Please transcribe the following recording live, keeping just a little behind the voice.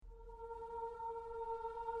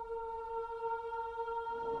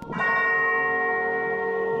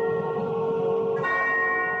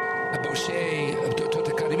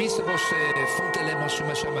vos futele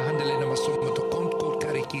masuma shama handele na masuma to kont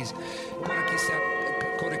karikis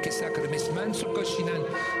korakisa kremis manso koshinan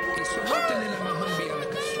ke so hotele na mahambi ala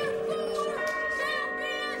kasha.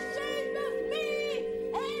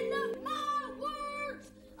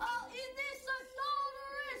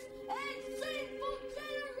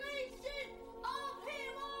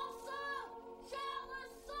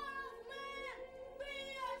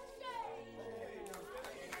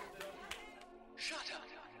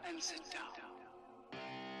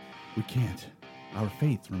 We can't. Our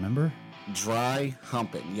faith, remember? Dry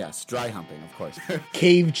humping. Yes, dry humping, of course.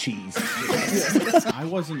 Cave cheese. I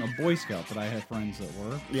wasn't a Boy Scout, but I had friends that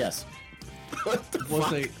were. Yes.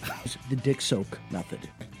 The dick soak method.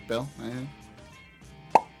 Bill?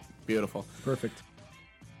 Beautiful. Perfect.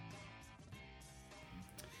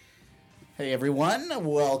 Hey, everyone.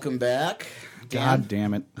 Welcome back. Dan, God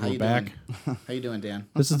damn it. how We're you back. Doing? How you doing, Dan?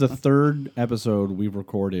 This is the third episode we've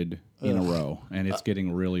recorded in a row, and it's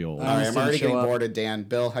getting really old. All right, I'm didn't already show getting up. bored of Dan.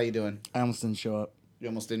 Bill, how you doing? I almost didn't show up. You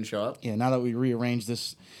almost didn't show up? Yeah, now that we rearranged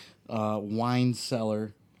this wine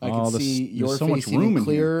cellar, I Oh, can there's- see there's your so much face room even in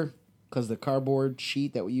clearer because the cardboard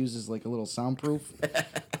sheet that we use is like a little soundproof.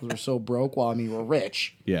 Because we're so broke. Well, I mean, we're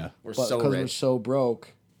rich. Yeah. We're But so because rich. we're so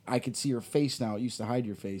broke, I could see your face now. It used to hide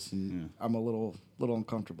your face, and I'm a little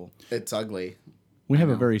uncomfortable. It's ugly. We have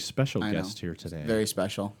a very special I know. guest here today. Very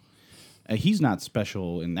special. He's not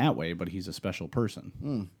special in that way, but he's a special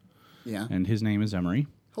person. Yeah. And his name is Emery.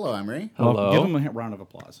 Hello, Emery. Well, Hello. give him a round of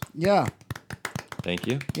applause. Yeah, Thank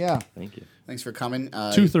you. yeah. Thank you. Thanks for coming.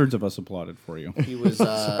 2/3 of us applauded for you. He was.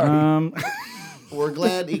 We're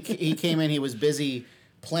glad he came in. He was busy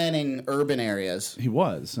planning urban areas, He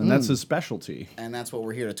was, and that's his specialty. and that's what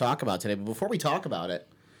we're here to talk about today. But before we talk about it,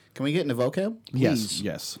 can we get into vocab? Yes, Please.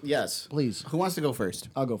 yes. Yes. Please. Who wants to go first?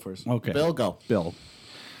 I'll go first. Okay. Bill, go. Bill.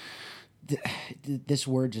 This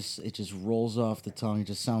word just rolls off the tongue. It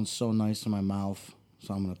just sounds so nice in my mouth.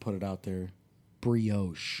 So I'm gonna put it out there.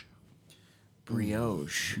 Brioche.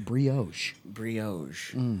 Brioche. Brioche.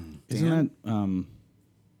 Brioche. Isn't that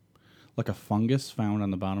like a fungus found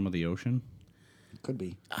on the bottom of the ocean? Could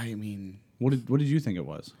be. I mean, What did you think it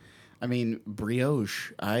was?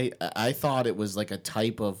 brioche. I thought it was like a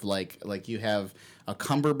type of like you have a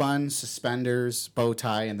cummerbund, suspenders, bow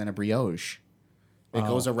tie, and then a brioche. It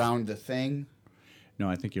goes around the thing. No,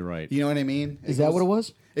 I think you're right. You know what I mean? Is that what it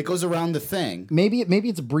was? It goes around the thing. Maybe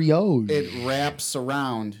it's brioche. It wraps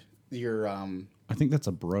around your I think that's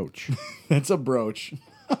a brooch. That's a brooch.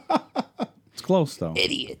 It's close though.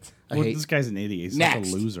 Idiot. Well, hate- this guy's an idiot. He's like a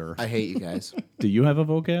Next. loser. I hate you guys. Do you have a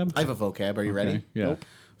vocab? I have a vocab. Are you ready? Okay, yeah.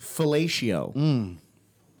 Fellatio.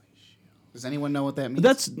 Does anyone know what that means?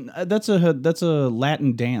 That's a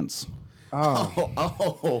Latin dance.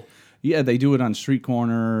 oh. Yeah, they do it on street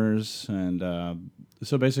corners, and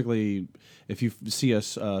so basically, if you see a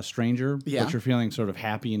stranger, Yeah. but you're feeling sort of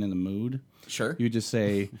happy and in the mood, Sure. you just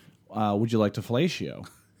say, "Would you like to fellatio?"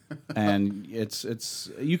 And it's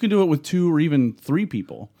you can do it with 2 or even 3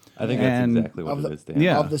 people. I think And- that's exactly what Of it the- is, Dan.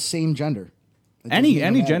 Yeah. Of the same gender. It doesn't Any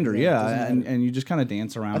even matter. gender, It yeah, doesn't matter. and you just kind of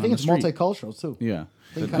dance around. I think on it's the street. multicultural too. Yeah.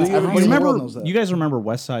 I think You everybody in the world remember? knows that. You guys remember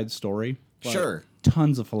West Side Story? Sure.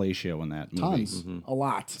 Tons of fellatio in that movie. Tons. A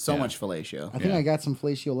lot. So much fellatio. I think Yeah. I got some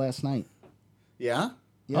fellatio last night. Yeah?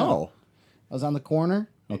 Yeah. Oh, I was on the corner.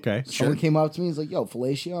 okay. Someone came up to me. He's like, "Yo,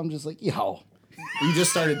 fellatio." I'm just like, "Yo." You just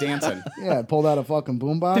started dancing. Yeah, I pulled out a fucking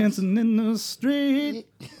boombox. Dancing in the street.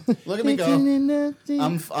 Look at me go.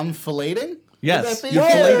 I'm filleting? Yes, Would that be-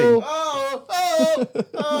 you're filleting. Oh.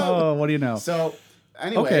 Oh, what do you know? So,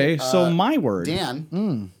 anyway. Okay, so my word,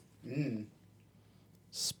 Dan,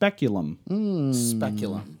 speculum.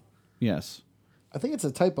 speculum. Yes. I think it's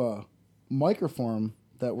a type of microform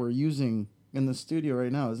that we're using in the studio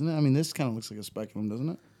right now, isn't it? I mean, this kind of looks like a speculum, doesn't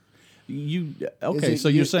it? You okay? it- So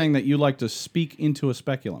you- you're saying that you like to speak into a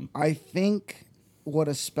speculum? I think what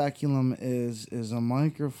a speculum is a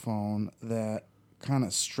microphone that kind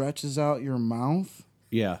of stretches out your mouth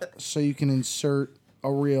Yeah. so you can insert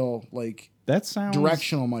a real like That sounds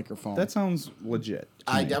directional microphone. That sounds legit. to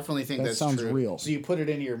I me. definitely think That that's sounds true. real. So you put it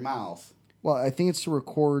into your mouth. well, I think it's to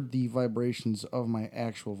record the vibrations of my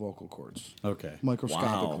actual vocal cords Okay.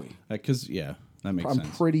 microscopically. Because yeah, that makes I'm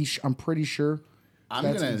sense. pretty sure I'm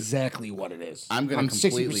that's gonna. exactly what it is. I'm gonna I'm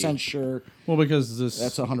completely- 60% sure Well, because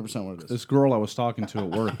that's 100% what it is. this girl I was talking to at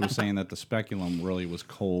work was saying that the speculum really was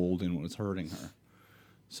cold and was hurting her.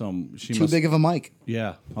 So she Too must. big of a mic.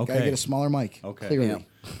 Yeah. Gotta Okay. get a smaller mic. Okay. Clearly. Yeah.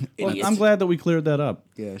 Well, I'm glad that we cleared that up.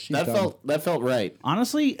 Yeah, she's That done. felt right.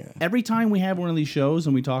 Honestly, every time we have one of these shows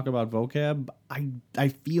and we talk about vocab, I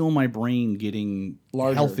feel my brain getting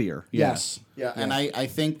Larger. healthier. Yeah. Yes. Yeah, and I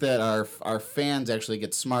think that our fans actually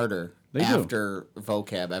get smarter They do. after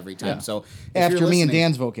vocab every time. Yeah. So if After you're me and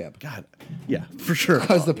listening- Dan's vocab. God. Yeah, for sure.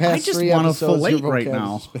 Because the past I just 3 want to episodes, fillet your right vocab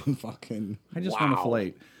now. has been fucking. I just want to wow.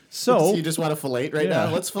 fillet. So, you just want to fillet right Yeah.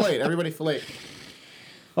 now? Let's fillet. Everybody fillet.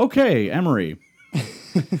 okay, Emery.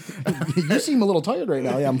 You seem a little tired right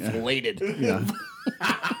now. Yeah, I'm filleted. Yeah.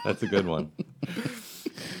 That's a good one.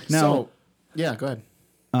 Now, So, yeah, go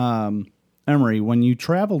ahead. Emery, when you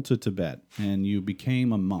traveled to Tibet and you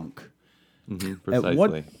became a monk, Precisely.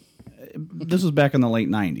 what- this was back in the late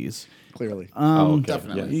 90s. Clearly. Oh, okay.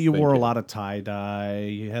 Definitely. Yes, You thank wore a you. lot of tie-dye.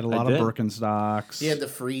 You had a lot of did. Birkenstocks. He had the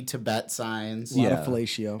free Tibet signs. a lot yeah. of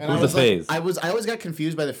fellatio. And I was was a like, phase. I always got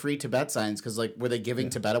confused by the free Tibet signs because like were they giving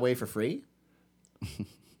Tibet away for free?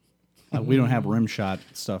 We don't have rim shot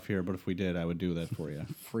stuff here, but if we did, I would do that for you.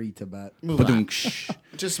 Free Tibet. Move on. Ba-dunk-shh.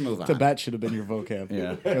 Just move on. Tibet should have been your vocab.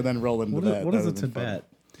 Yeah. And then roll into What that. is, what That is a would've been fun. Tibet?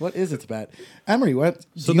 What is a Tibet? Emery, what?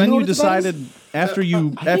 So do then know you what a Tibet is? decided after you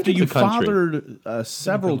it's a country. fathered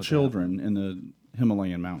several children in the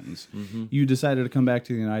Himalayan mountains, you decided to come back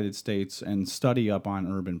to the United States and study up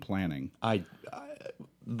on urban planning.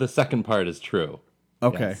 The second part is true.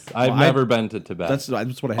 Okay, Yes. I've Well, never been to Tibet. That's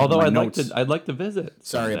what I have. Although in my notes. I'd like to visit.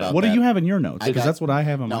 Sorry someday. about What do that. you have in your notes? I Because got- that's what I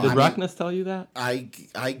have in my No, Did notes. I mean- Rockness tell you that?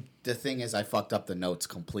 The thing is, I fucked up the notes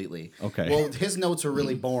completely. Okay. Well, his notes are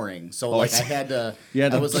really boring, so like I had to. You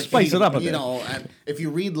had to I was like, spice it up a you bit. know, if you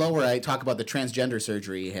read lower, I talk about the transgender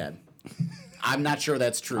surgery he had. I'm not sure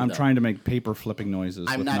that's true. I'm though. trying to make paper flipping noises.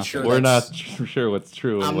 I'm with not nothing. sure We're not that's- sure what's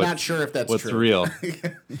true. and I'm what's, not sure if that's what's true. real,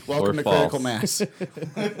 Welcome to false. Critical Mass.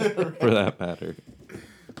 for that matter.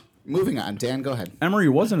 Moving on, Dan, go ahead. Emery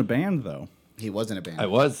was in a band though. He was in a band. I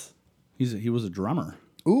was, He was a drummer.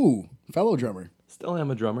 Ooh, fellow drummer. still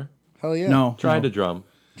am a drummer. Hell yeah. No, Tried no. to drum.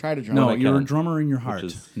 Try to drum. No, I you're a can, drummer in your heart.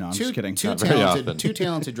 is- No, I'm Two, just kidding. two Not very talented, often. two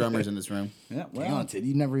talented drummers in this room. Yeah, well, Talented.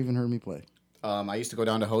 You never even heard me play. I used to go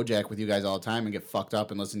down to Hojack with you guys all the time and get fucked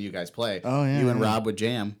up and listen to you guys play. Oh, yeah, You and yeah. Rob would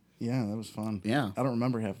jam. Yeah, that was fun. Yeah. I don't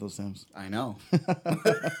remember half those times. I know.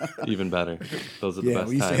 Even better. Those are the Yeah, best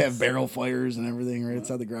we used times. to have barrel fires and everything right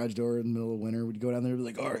outside the garage door in the middle of winter. We'd go down there and be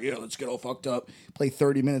like, all right, yeah, let's get all fucked up. Play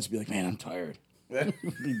 30 minutes be like, man, I'm tired.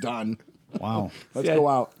 Be done. wow. Let's Yeah. go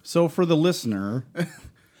out. So for the listener,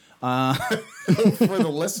 For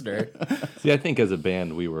the listener. See, I think as a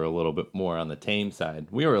band, we were a little bit more on the tame side.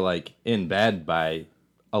 We were like in bed by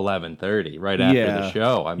 11:30, right after Yeah. the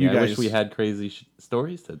show. I mean, You I guys- wish we had crazy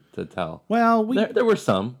stories to tell. well, There were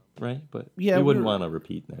some, right? But Yeah, we wouldn't we're- want to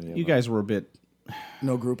repeat any of you them. guys were a bit.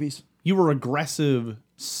 No groupies. You were aggressive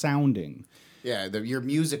sounding. Yeah, your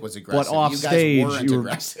music was aggressive. off you guys stage, weren't you were-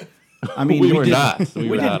 aggressive. I mean, We were did, not. We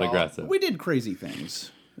were did- not aggressive. We did crazy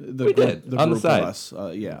things. The We group- did, the on the group side. of us.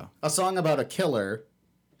 Yeah. A song about a killer.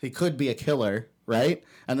 He could be a killer, right?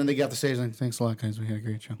 And then they get off the stage like, thanks a lot, guys. We had a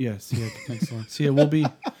great show. Yes. Yeah. Thanks a lot. See, we'll be.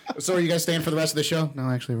 So are you guys staying for the rest of the show? No,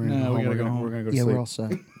 actually, we're gonna No, go we home. gotta We're go gonna- home. We're gonna go to Yeah, sleep. we're all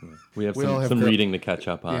set. We have We all have some gr- reading to catch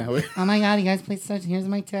up on. Yeah, we- Oh my God, you guys play such. Here's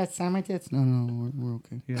my tits. Sign my tits. No, we're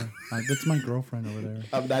okay. Yeah. That's my girlfriend over there.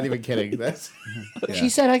 I'm not even kidding. That's She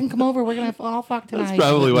said I can come over. We're gonna all fuck tonight. That's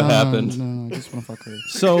probably what happened. No, I just want to fuck her.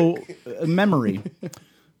 So, memory.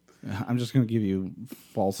 I'm just going to give you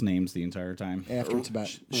false names the entire time. After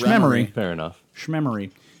Tibet. Shmemory. Fair enough.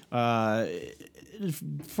 Shmemory.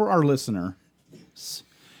 For our listener,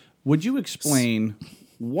 would you explain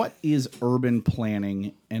what is urban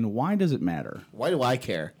planning and why does it matter? why do I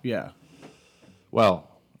care? Yeah. Well,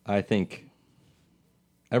 I think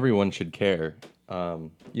everyone should care,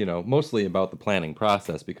 mostly about the planning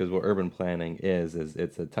process, because what urban planning is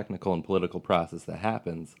it's a technical and political process that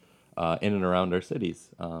happens in and around our cities,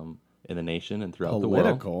 in the nation and throughout the world.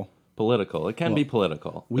 Political. Political. It can be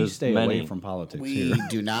political. We There's stay many. away from politics We here.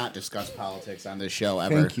 do not discuss politics on this show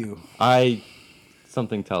ever. Thank you.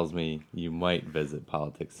 Something tells me you might visit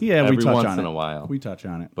politics Yeah, every we touch once on in it. a while. We touch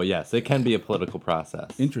on it. But yes, it can be a political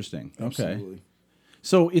process. Interesting. Okay. Absolutely.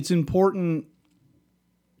 So it's important.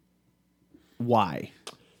 Why?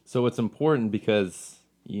 So it's important because,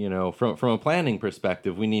 from a planning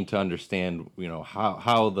perspective, we need to understand,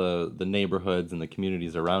 how the neighborhoods and the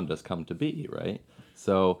communities around us come to be, right?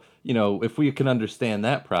 So, if we can understand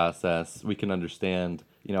that process, we can understand,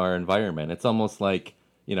 our environment. It's almost like,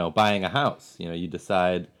 buying a house. You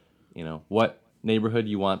decide, what neighborhood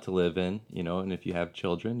you want to live in, and if you have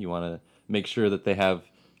children, you want to make sure that they have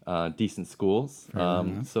decent schools,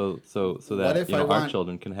 so that if I our want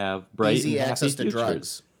children can have bright Easy and access happy to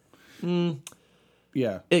futures. drugs.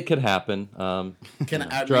 Yeah. It could happen. Do they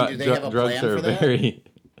have a drugs plan are for that?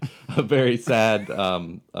 a very sad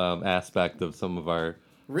aspect of some of our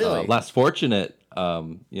Really? less fortunate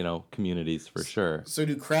communities for sure. So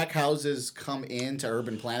do crack houses come into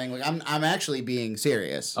urban planning? Like I'm actually being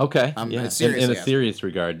serious. Okay, I'm yeah, serious in a again. serious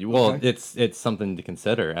regard. Well, it's something to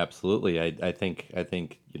consider. Absolutely, I think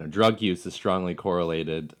drug use is strongly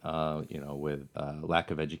correlated, with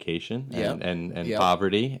lack of education and Yep.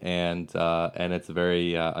 poverty, and it's a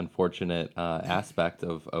very unfortunate aspect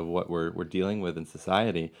of what we're dealing with in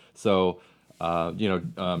society. So.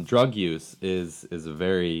 Drug use is a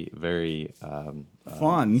very, very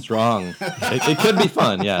Fun. strong. It could be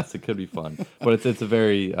fun, yes, it could be fun, but it's a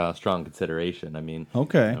very strong consideration. I mean,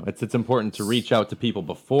 Okay. it's important to reach out to people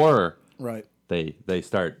before Right. they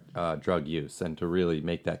start drug use and to really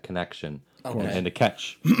make that connection and to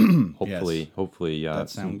catch hopefully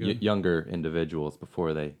sound good. younger individuals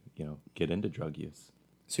before they get into drug use.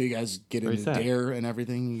 So you guys get Very into sad. DARE and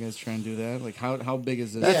everything. You guys try and do that. Like how big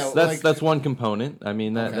is this? That's one component. I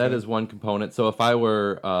mean that is one component. So if I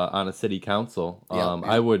were on a city council,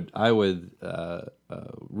 I would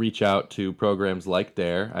reach out to programs like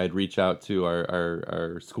DARE. I'd reach out to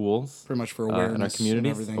our schools, Pretty much for and awareness our and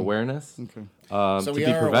communities, everything. awareness, Okay. So to we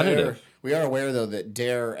be are preventative. we are aware though that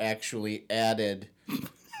DARE actually added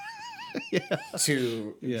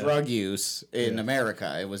to drug use in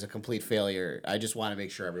America. It was a complete failure. I just want to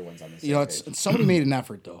make sure everyone's on the same You know, page. somebody made an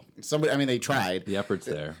effort though. They tried. The effort's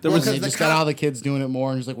there. Well, They 'cause the just got cop- all the kids doing it more,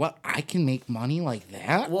 and he's like, "What? I can make money like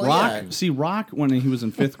that?" Well, Rock, yeah. Rock, when he was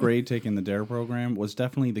in 5th grade taking the DARE program, was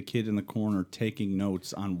definitely the kid in the corner taking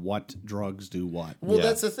notes on what drugs do what. Well, Yeah.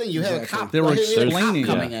 that's the thing. You have a cop. They were we had a cop explaining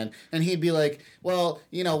coming it. in, and he'd be like, "Well,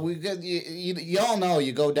 we got you all know.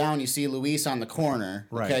 You go down, you see Luis on the corner.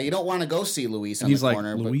 Right. Okay, you don't want to go see Luis on he's the like,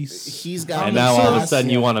 corner. "Luis." But he's got. And the now all of a best- sudden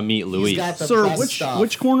you want to meet he's Luis. got the Sir, best which stuff.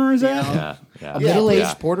 which corner is that? Yeah, yeah. Middle-aged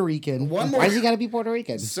Yeah. Puerto Rican. One more- Why does he got to be Puerto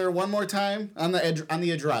Rican? Sir, one more time on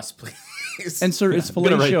the address, please. And sir, it's I'm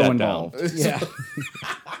gonna write fellatio that involved. Yeah.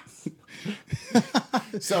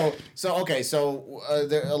 So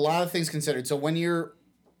there are a lot of things considered. So when you're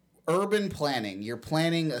urban planning, you're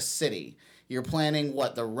planning a city. You're planning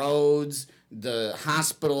the roads, the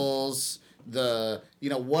hospitals,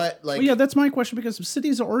 what like. Well, yeah, that's my question because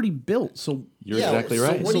cities are already built, so You're exactly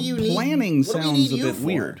right. What do so you need? planning What do we sounds need a you bit for?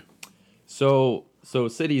 weird. So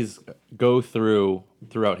cities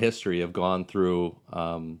throughout history have gone through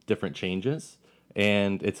different changes,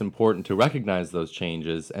 and it's important to recognize those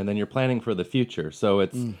changes, and then you're planning for the future. So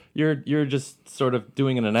it's you're just sort of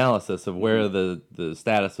doing an analysis of where the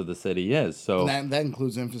status of the city is. So And that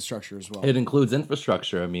includes infrastructure as well. it includes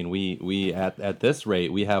infrastructure. I mean, we at this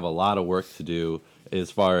rate we have a lot of work to do as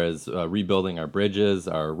far as rebuilding our bridges,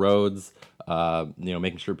 our roads.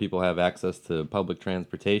 Making sure people have access to public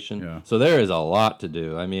transportation. Yeah. So there is a lot to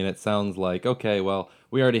do. I mean, it sounds like, okay, well,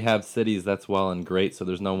 we already have cities, that's well and great, so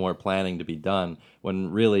there's no more planning to be done,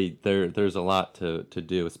 when really there's a lot to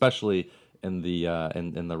do, especially in the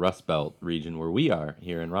in the Rust Belt region where we are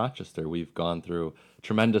here in Rochester. We've gone through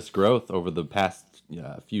tremendous growth over the past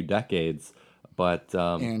few decades, but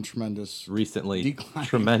and tremendous recently decline.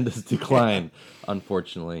 tremendous decline,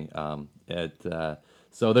 unfortunately.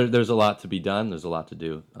 So there's a lot to be done. There's a lot to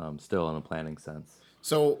do still in a planning sense.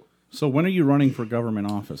 So So when are you running for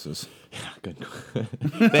government offices? Good.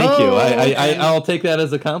 Thank you. I'll take that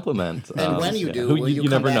as a compliment. And when you do, will you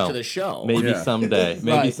come never back know. to the show? Maybe Yeah. someday.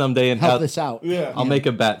 Maybe Right. someday. And Help this out. I'll make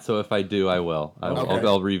a bet. So if I do, I will. Okay.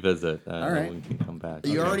 I'll revisit. All right. We can come back.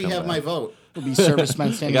 You already have my vote. There'll be servicemen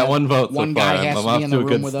I standing got up. one vote One so far. guy has I'm to off be in to the a room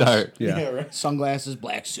good with start. us. Sunglasses,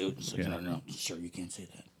 black suit. It's like, no, sir, you can't say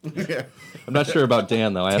that. I'm not sure about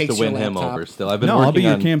Dan though. I have Takes to win your him laptop. over still. I've been No, working I'll be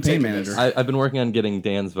your on campaign manager. I've been working on getting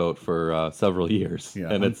Dan's vote for several years, Yeah,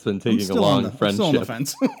 and I'm- it's been I'm taking a still long on the, I'm friendship. still on the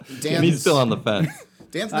fence. And he's still on the fence.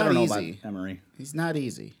 Dan's I not don't know easy. about Emory. He's not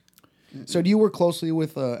easy. So do you work closely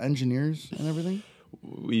with engineers and everything?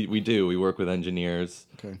 We do. We work with engineers.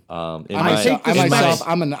 Okay. In I my- myself,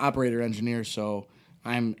 I'm an operator engineer, so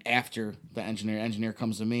I'm after the engineer. Engineer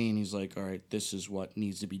comes to me and he's like, "All right, this is what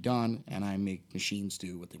needs to be done," and I make machines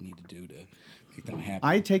do what they need to do to make them happy.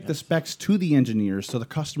 I take the specs to the engineers so the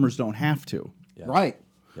customers don't have to. Right.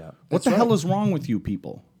 Yeah. What the hell is wrong with you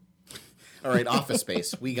people? All right, Office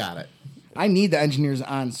Space. We got it. I need the engineers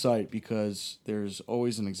on site because there's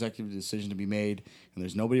always an executive decision to be made, and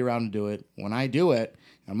there's nobody around to do it. When I do it,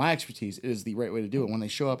 and my expertise, it is the right way to do it. When they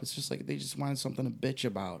show up, it's just like they just wanted something to bitch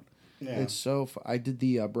about. It's so. I did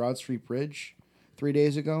the Broad Street Bridge 3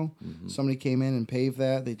 days ago. Somebody came in and paved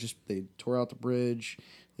that. They tore out the bridge.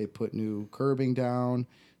 They put new curbing down.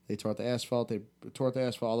 They tore out the asphalt. They tore out the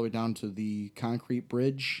asphalt all the way down to the concrete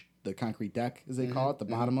bridge, the concrete deck, as they call it, the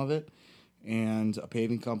bottom of it. And a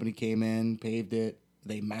paving company came in, paved it.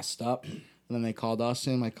 They messed up. And then they called us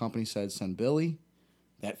in. My company said, send Billy.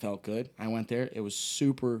 That felt good. I went there. It was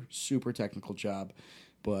super, super technical job.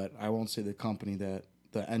 But I won't say the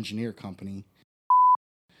engineer company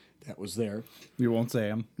that was there. You won't say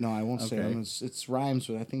him. No, I won't say Okay. them. It's rhymes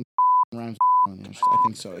with, I think, rhymes. I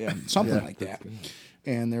think so, yeah. Something like that.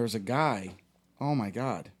 And there was a guy, oh my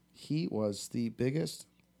God, he was the biggest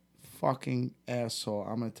fucking asshole.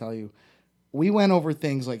 I'm going to tell you. We went over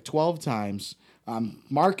things like 12 times. I'm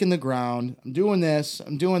marking the ground. I'm doing this.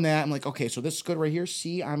 I'm doing that. I'm like, okay, so this is good right here.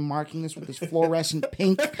 See, I'm marking this with this fluorescent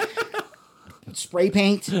pink spray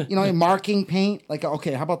paint, marking paint. Like,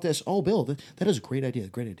 okay, how about this? Oh, Bill, that is a great idea.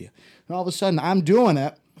 Great idea. And all of a sudden, I'm doing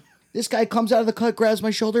it. This guy comes out of the cut, grabs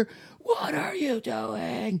my shoulder. What are you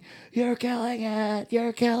doing? You're killing it.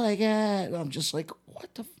 You're killing it. And I'm just like,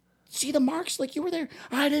 what the? See the marks? Like, you were there.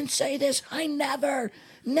 I didn't say this. I never.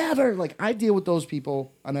 Like, I deal with those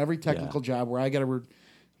people on every technical job where I got to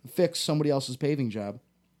fix somebody else's paving job.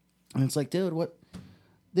 And it's like, dude, what?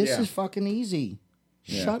 This is fucking easy.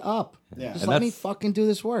 Shut up. Yeah. Just And let me that's- fucking do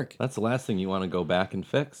this work. That's the last thing you want to go back and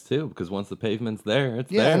fix too, because once the pavement's there,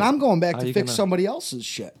 it's Yeah, there. and I'm going back How to you fix gonna- somebody else's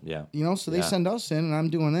shit. Yeah. So they Yeah. send us in, and I'm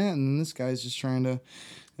doing that, and this guy's just trying to.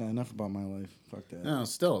 Enough about my life. Fuck that. No,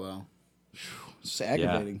 still though. It's Yeah,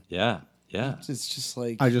 aggravating. yeah. It's just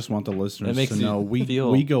like I just want the listeners It makes to you know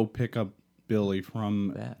feel we go pick up Billy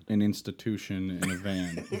from bad. an institution in a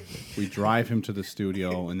van. We drive him to the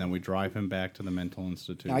studio, and then we drive him back to the mental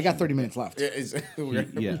institution. I got 30 minutes left. Yeah, He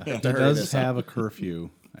hurry does this up. have a curfew,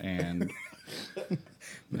 and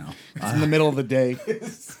no. It's in the middle of the day.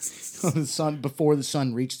 The sun before the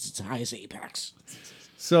sun reaches its highest apex.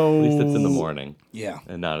 So At least it's in the morning Yeah.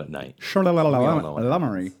 and not at night.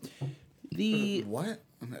 Lummery. The What?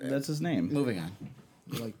 that's his name. Moving on.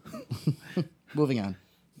 Like moving on.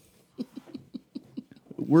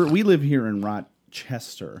 We live here in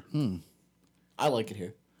Rochester. I like it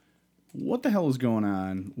here. What the hell is going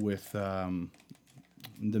on with the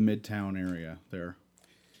Midtown area there?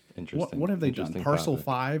 Interesting. What have they done? Interesting Parcel topic.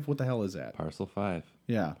 5? What the hell is that? Parcel 5.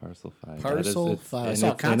 Yeah. Parcel 5. Parcel That is, 5. I And saw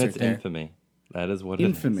a it's, concert and it's there. infamy. That is what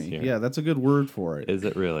Infamy. it is here. Yeah, that's a good word for it. Is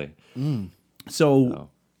it really? So, Oh.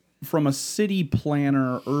 from a city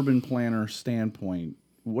planner, urban planner standpoint,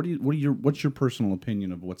 what's your personal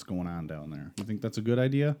opinion of what's going on down there? You think that's a good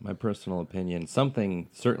idea? My personal opinion, something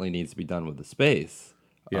certainly needs to be done with the space.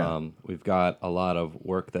 Yeah. We've got a lot of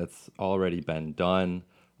work that's already been done.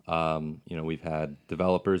 We've had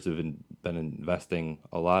developers who've been investing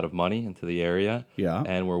a lot of money into the area. Yeah.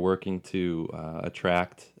 And we're working to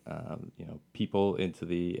attract, people into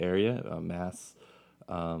the area, mass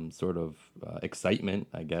sort of excitement,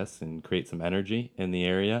 I guess, and create some energy in the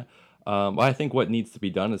area. I think what needs to be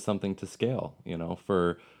done is something to scale.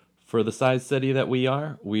 For the size city that we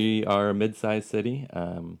are a mid-sized city.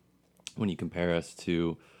 When you compare us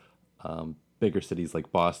to bigger cities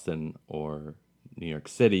like Boston or New York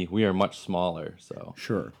City, we are much smaller. So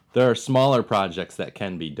Sure. there are smaller projects that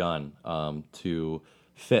can be done to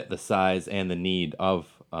fit the size and the need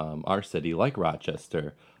of our city, like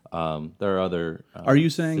Rochester. There are other. Are you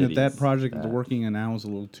saying that cities project that they're working on now is a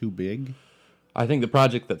little too big? I think the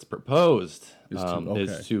project that's proposed Is too- okay.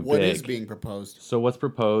 is too What big. is being proposed? So what's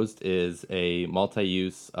proposed is a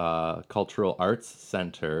multi-use cultural arts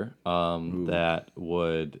center that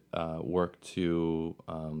would work to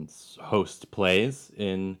host plays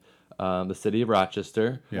in the city of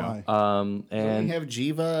Rochester. Yeah. Don't And we have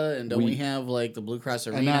Jiva and don't we have like the Blue Cross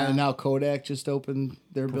And Arena? now Kodak just opened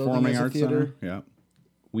their building Performing as a Arts theater. Center? Yeah.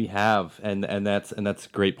 we have, and that's a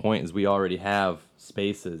great point. Is we already have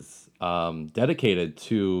spaces dedicated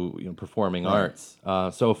to performing arts.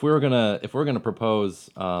 So if we're gonna propose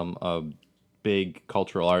a big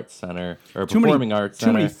cultural arts center or a performing arts Too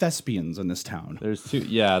center, many thespians in this town. there's two.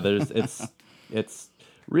 Yeah, it's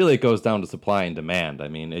really it goes down to supply and demand. I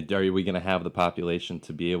mean, are we going to have the population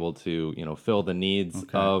to be able to fill the needs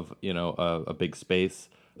of a big space?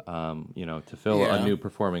 To fill Yeah. a new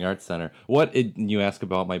performing arts center. You ask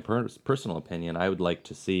about my personal opinion, I would like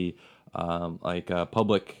to see like a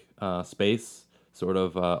public space, sort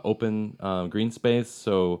of open green space,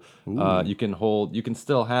 so you can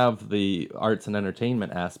still have the arts and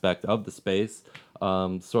entertainment aspect of the space,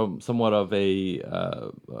 so somewhat of a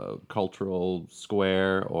cultural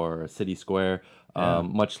square or a city square.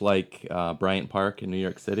 Much like Bryant Park in New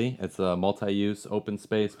York City. It's a multi-use open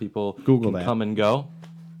space. People Google can that. come and go.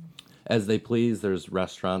 as they please. There's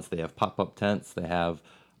restaurants. They have pop-up tents. They have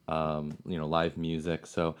live music.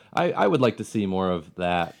 So I would like to see more of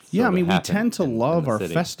that. Yeah, I mean, we happen tend to in love the our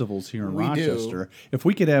city. festivals here in We do. Rochester. If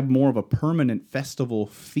we could have more of a permanent festival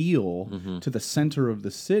feel Mm-hmm. to the center of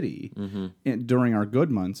the city during our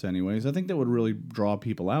good months, anyways, I think that would really draw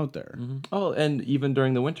people out there. Oh, and even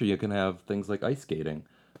during the winter, you can have things like ice skating.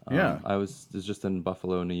 Yeah. I was just in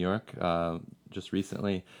Buffalo, New York, just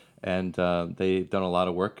recently, and they've done a lot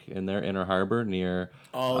of work in their Inner Harbor near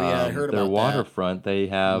I heard their about that. waterfront. They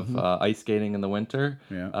have ice skating in the winter.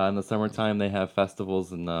 Yeah. In the summertime, they have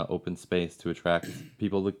festivals in the open space to attract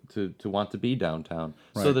people to want to be downtown.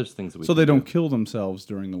 So Right. there's things that we So can they don't do. kill themselves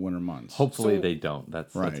during the winter months. Hopefully So- they don't.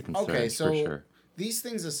 That's a Right. concern Okay, so for sure. these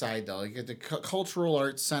things aside, though, you get the cultural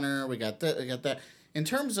arts center. We got that. In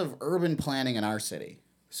terms of urban planning in our city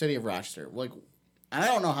of Rochester, like, and I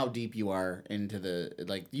don't know how deep you are into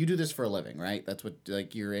you do this for a living, right? That's what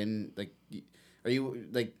you're in. Are you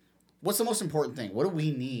what's the most important thing? What do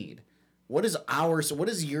we need? What is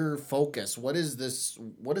your focus? What is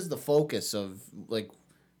the focus of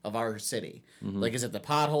our city? Mm-hmm. Is it the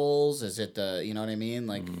potholes? Is it the, you know what I mean?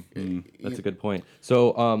 That's a good point.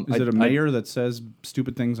 So Is it a mayor that says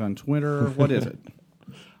stupid things on Twitter? What is it?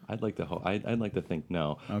 I'd like to think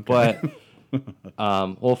no. But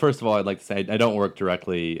well, first of all, I'd like to say I don't work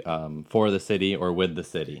directly for the city or with the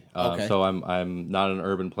city. Okay. So I'm not an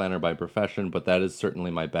urban planner by profession, but that is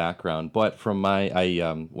certainly my background. But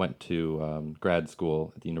I went to grad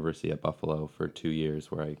school at the University at Buffalo for 2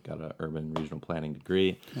 years, where I got an urban regional planning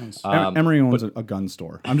degree. Emory owns a gun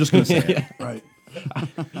store. I'm just going to say it. Right.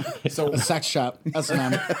 So A sex shop.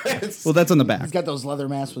 S&M. Well, that's on the back. He's got those leather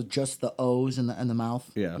masks with just the O's in the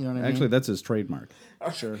mouth. Yeah. You know what I Actually, mean? that's his trademark.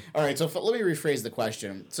 Sure. all right, so let me rephrase the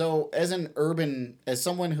question. So, as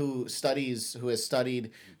someone who has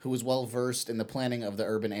studied, who is well versed in the planning of the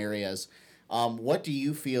urban areas, what do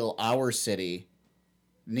you feel our city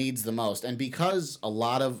needs the most? And because a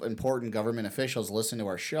lot of important government officials listen to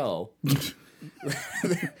our show,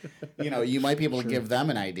 you might be able to give them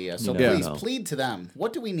an idea. So Yeah. please No. plead to them.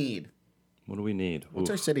 What do we need? What do we need? What's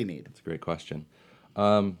our city need? That's a great question.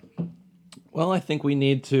 Well, I think we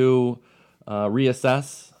need to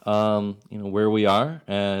reassess, where we are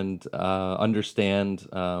and understand,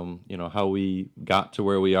 how we got to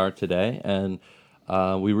where we are today. And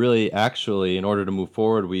we really, actually, in order to move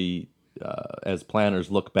forward, we, as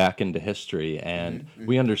planners, look back into history and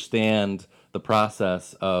we understand the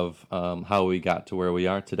process of how we got to where we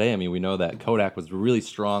are today. I mean, we know that Kodak was a really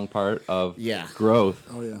strong part of growth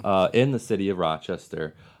in the city of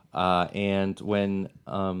Rochester. And when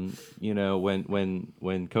when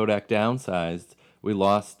Kodak downsized, we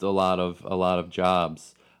lost a lot of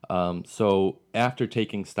jobs. So after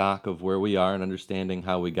taking stock of where we are and understanding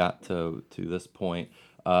how we got to this point,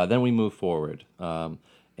 then we move forward.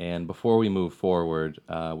 And before we move forward,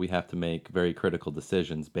 we have to make very critical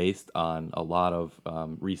decisions based on a lot of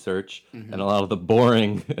research and a lot of the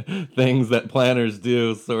boring things that planners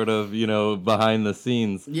do, sort of, behind the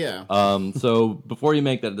scenes. Yeah. So before you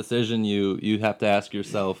make that decision, you have to ask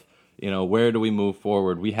yourself, where do we move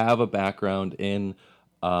forward? We have a background in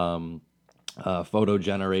photo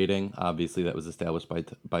generating. Obviously, that was established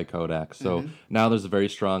by Kodak. So now there's a very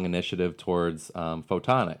strong initiative towards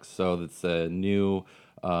photonics. So that's a new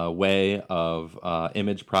way of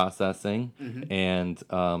image processing, and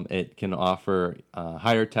it can offer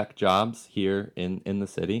higher tech jobs here in the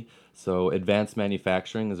city. So advanced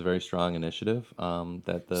manufacturing is a very strong initiative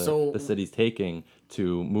that the city's taking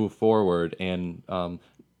to move forward and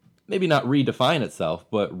maybe not redefine itself,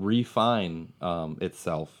 but refine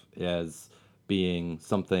itself as being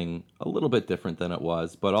something a little bit different than it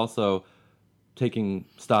was, but also taking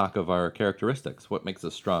stock of our characteristics. What makes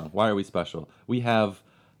us strong? Why are we special? We have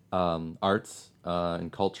arts and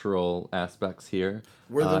cultural aspects here.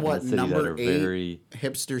 We're the in what, city number that are 8 very...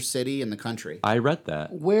 hipster city in the country. I read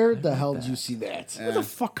that. Where the hell did you see that? Who the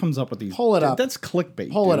fuck comes up with these? Pull it up. That's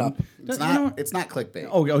clickbait. Pull it dude. up. It's You not. know- It's not clickbait.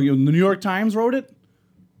 Oh, the New York Times wrote it?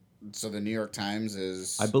 So the New York Times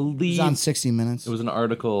is. I believe It's on 60 Minutes. it was an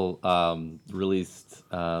article released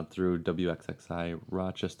through WXXI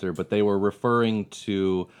Rochester, but they were referring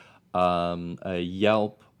to a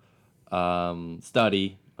Yelp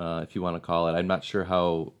study, if you want to call it. I'm not sure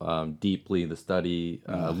how deeply the study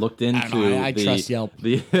looked into. I don't know. I trust Yelp.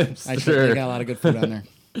 The I think they got a lot of good food on there.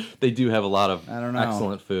 They do have a lot of don't know.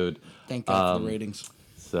 excellent food. Thank God for the ratings.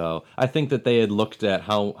 So I think that they had looked at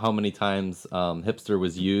how many times hipster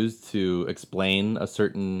was used to explain a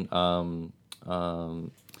certain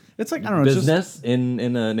It's like, I don't know, it's just, business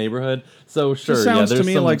in a neighborhood. So sure, sounds to there's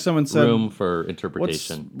me some like someone said, room for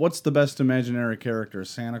interpretation. what's the best imaginary character,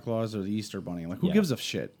 Santa Claus or the Easter Bunny? Like, who Yeah. gives a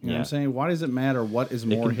shit? You know what I'm Yeah. saying? Why does it matter what is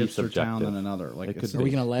more can be hipster town subjective. than another? Like, It could it's, be. Are we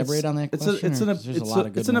going to elaborate on that it's question? it's an or- 'cause there's a lot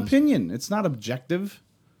of good it's an ones. opinion. It's not objective.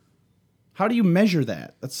 How do you measure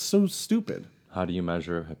that? That's so stupid. How do you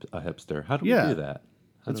measure a hipster? How do Yeah. we do that?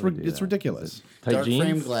 How It's do we do it's that? ridiculous. Tight Dark jeans?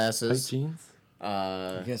 frame glasses. Tight jeans?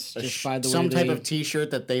 I guess just by the way Some type they- of T-shirt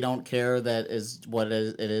that they don't care that is what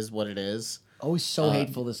it is. What it is. Always so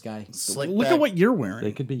hateful, this guy. Slick Look back. at what you're wearing.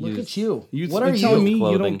 They could be Look used. at you. You- What you're are telling you? me you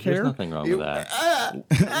Clothing. don't care? There's nothing wrong with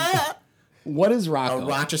that. What is A Rocco?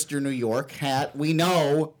 Rochester, New York hat. We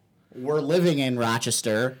know we're living in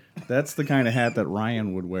Rochester. That's the kind of hat that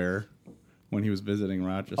Ryan would wear when he was visiting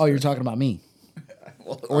Rochester. Oh, you're talking about me.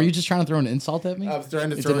 Or are you just trying to throw an insult at me? I'm trying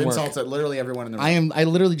to It throw didn't work. insults at literally everyone in the room. I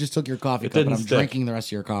literally just took your coffee It cup and didn't I'm stick. drinking the rest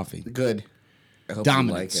of your coffee. Good. I hope you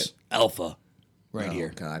Dominance. like it. Alpha. Right Oh,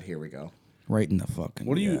 here. God, here we go. Right in the fucking.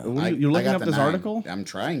 What are you? yeah. What are you you're I looking got up the this 9. article? I'm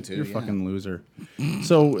trying to. You're yeah. fucking loser.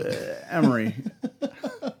 So, Emery,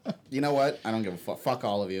 You know what? I don't give a fuck. Fuck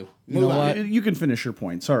all of you. know Move on. what? you can finish your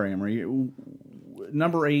point. Sorry, Emery.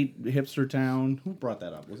 Number 8, hipster town. Who brought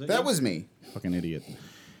that up? Was it That you? was me. Fucking idiot.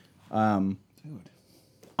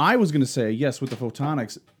 I was going to say, yes, with the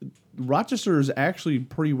photonics, Rochester is actually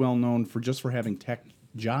pretty well known for having tech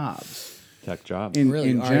jobs Tech job. in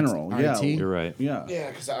Really? general. RIT? Yeah, You're right. yeah. Yeah,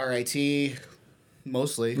 because RIT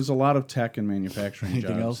mostly. There's a lot of tech and manufacturing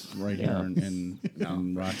Anything jobs else? right here in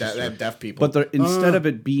Rochester. That deaf people. But instead of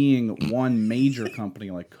it being one major company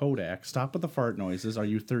like Kodak, stop with the fart noises. Are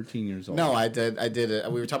you 13 years old? No, I did.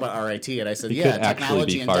 We were talking about RIT, and I said, He yeah, could actually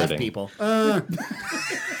technology be and deaf farting. people.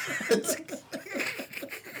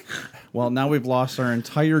 Well, now we've lost our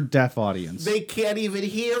entire deaf audience. They can't even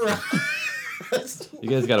hear us. You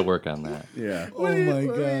guys got to work on that. Yeah. Oh my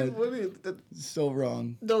god. What do you- So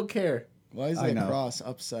wrong. don't care. Why is I that know. cross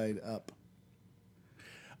upside up?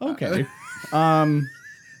 Okay. Didn't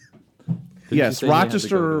you Yes, say you had to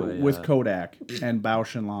Rochester go to a, with Kodak and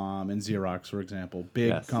Bausch and Lomb and Xerox, for example, big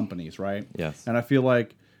Yes. companies, right? Yes. And I feel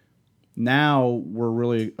like now we're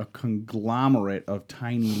really a conglomerate of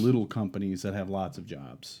tiny little companies that have lots of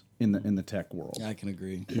jobs in the tech world. I can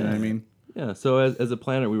agree. You know what I mean? Yeah, so as a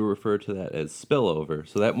planner, we refer to that as spillover.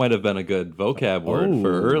 So that might have been a good vocab word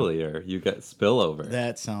for Oh. earlier. You got spillover.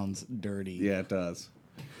 That sounds dirty. Yeah, it does.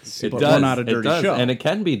 It But does. we're not a dirty it does. show. And it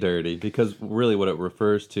can be dirty because really what it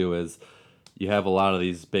refers to is you have a lot of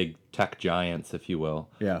these big tech giants, if you will.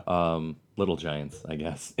 Yeah. Little giants, I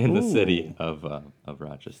guess, in the city of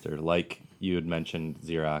Rochester, like you had mentioned,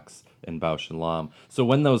 Xerox and Bausch and Lomb. So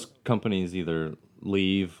when those companies either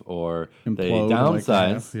leave or they Implode like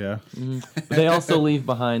downsize, that, yeah. they also leave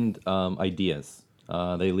behind ideas.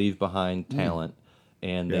 They leave behind talent,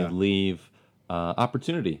 and Yeah. they leave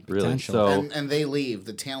opportunity. Really, Potential. so And they leave.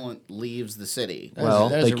 The talent leaves the city. well,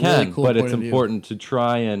 that is they a can, really cool but point it's of view. important to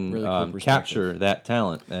try and Really cool perspective. capture that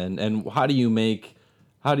talent. And how do you make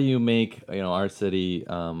our city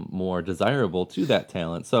more desirable to that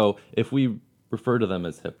talent? So if we refer to them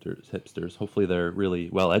as hipsters, hopefully they're really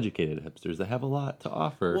well educated hipsters that have a lot to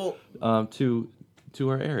offer to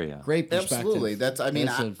our area. Great perspective. Absolutely. That's. I mean,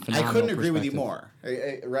 That's a I phenomenal couldn't agree with you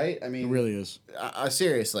perspective. more. Right? I mean, It really is.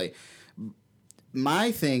 Seriously,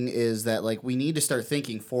 my thing is that like we need to start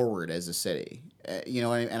thinking forward as a city.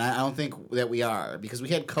 And I don't think that we are because we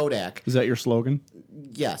had Kodak. Is that your slogan?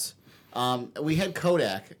 Yes, we had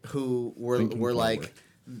Kodak who were like,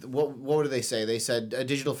 what do they say? They said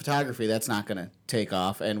digital photography that's not going to take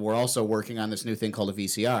off, and we're also working on this new thing called a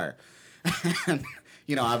VCR. And,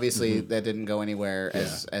 obviously that didn't go anywhere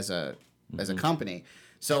as a company.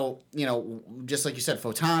 So just like you said,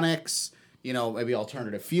 photonics. Maybe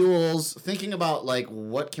alternative fuels. Thinking about like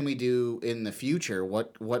what can we do in the future?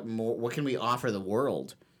 What can we offer the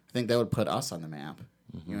world? I think that would put us on the map.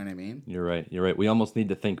 You know what I mean? You're right. We almost need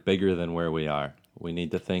to think bigger than where we are. We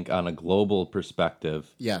need to think on a global perspective.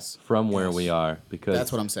 Yes. From where we are, because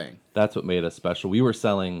That's what I'm saying. That's what made us special. We were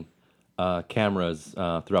selling cameras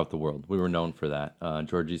throughout the world. We were known for that.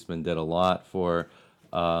 George Eastman did a lot for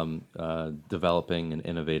developing and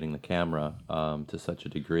innovating the camera to such a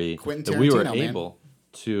degree Quentin that we were Tarantino, man. able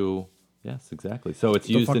to. Yes, exactly. So it's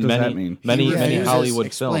the used fuck in does that many, mean? many, He many refuses- Hollywood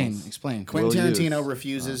Explain. films. Explain. Quentin We'll Tarantino use,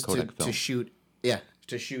 refuses Kodak film.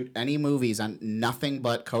 to shoot any movies on nothing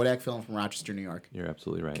but Kodak film from Rochester, New York. You're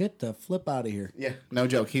absolutely right. Get the flip out of here. Yeah, no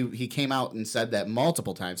joke. He came out and said that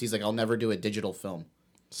multiple times. He's like, I'll never do a digital film.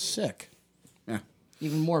 Sick. Yeah.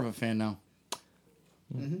 Even more of a fan now.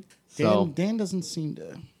 So Dan doesn't seem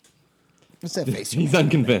to. What's that face? he's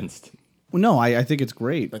unconvinced. Well, no, I think it's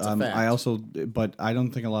great. That's a fact. I also, but I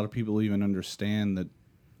don't think a lot of people even understand that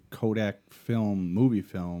Kodak movie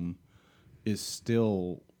film, is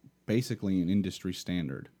still basically an industry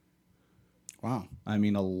standard. Wow. I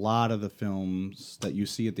mean, a lot of the films that you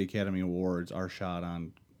see at the Academy Awards are shot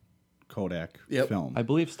on Kodak Yep. film. I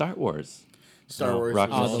believe Star Wars. Star Wars.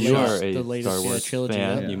 Rocky, was the you latest- are a the latest, Star Wars trilogy,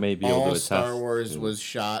 fan. yeah. You may be able to all attest. Star Wars to- was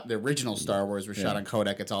shot. The original Star Wars was shot on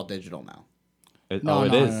Kodak. It's all digital now. No,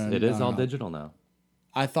 it no, is. no, It is no, all no. digital now.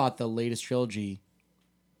 I thought the latest trilogy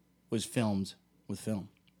was filmed with film,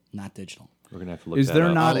 not digital. We're gonna have to look. Is that there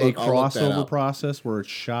up. not I'll a look that crossover up. process where it's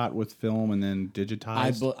shot with film and then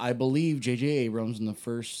digitized? I believe J.J. Abrams in the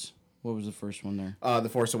first. What was the first one there? The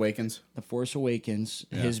Force Awakens. The Force Awakens.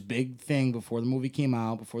 His big thing before the movie came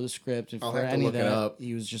out, before the script, I'll before have to any of look it that, up.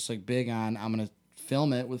 he was just like big on. I'm gonna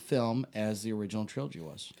film it with film as the original trilogy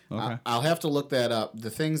was. Okay. I'll have to look that up. The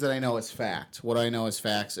things that I know is fact. What I know is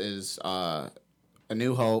facts is A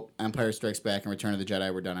New Hope, Empire Strikes Back, and Return of the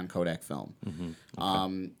Jedi were done on Kodak film.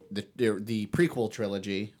 The prequel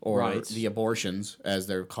trilogy, or Right. the abortions, as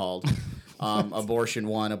they're called, Abortion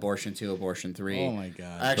 1, Abortion 2, Abortion 3. Oh my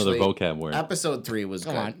God. Actually, Another vocab word. Episode 3 was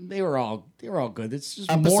Come good. on, they were all good. It's just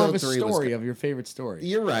Episode more of a 3 was story good. of your favorite story.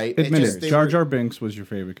 You're right. Admit just- it. they Jar were- Jar Binks was your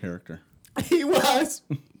favorite character. He was.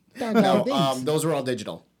 No, No, those were all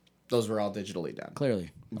digital. Those were all digitally done.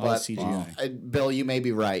 clearly, all But CGI. Bill, you may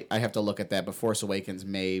be right. I have to look at that. But Force Awakens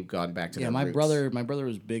may have gone back to Yeah, their my roots. brother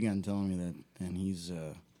was big on telling me that, and he's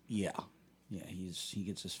he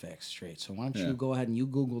gets his facts straight. So why don't you go ahead and you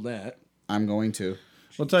Google that? I'm going to.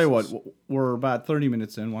 Well, tell you what, we're about 30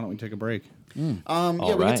 minutes in. Why don't we take a break? Yeah, we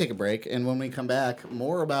can right. take a break, and when we come back,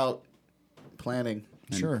 more about planning.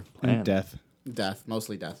 Sure. And death. Death,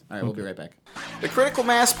 mostly death. All right, we'll be right back. The Critical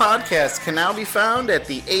Mass Podcast can now be found at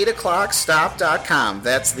the 8o'clockstop.com.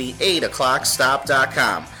 That's the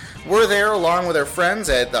 8o'clockstop.com. We're there along with our friends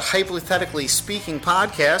at the Hypothetically Speaking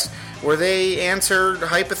Podcast, where they answer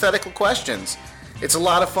hypothetical questions. It's a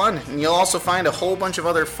lot of fun, and you'll also find a whole bunch of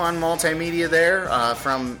other fun multimedia there,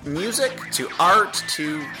 from music to art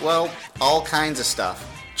to, well, all kinds of stuff.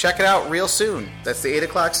 Check it out real soon. That's the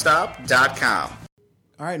 8o'clockstop.com.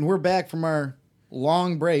 All right, and we're back from our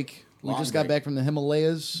long break. We Long just got break. back from the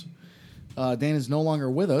Himalayas. Dan is no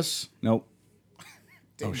longer with us. Nope.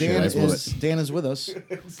 Oh, shit. Dan I blew is with us.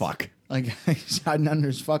 it. Fuck. Like he's hiding under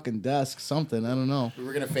his fucking desk, something. I don't know. We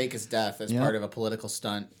were gonna fake his death as Yeah. part of a political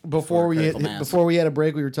stunt. Before for we Critical Mass. had a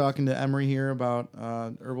break, we were talking to Emery here about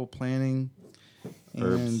herbal planning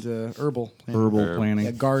and herbal planning. Herbal planning.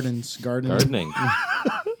 Yeah, gardening. Gardening.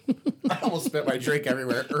 I almost spit my drink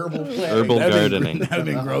everywhere. Herbal planning. Herbal gardening. That'd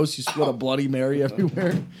been gross. You split a Bloody Mary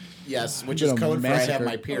everywhere. Yes, which Been is a code for I have massacre.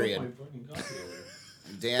 my period.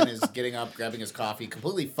 Dan is getting up, grabbing his coffee,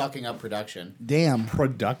 completely fucking up production. Damn.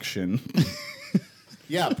 Production.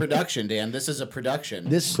 Yeah, production, Dan. This is a production.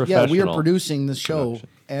 We are Professional producing the show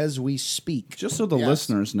as we speak. Just so the Yes.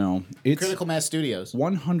 listeners know, it's Critical Mass Studios.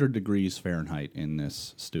 100 degrees Fahrenheit in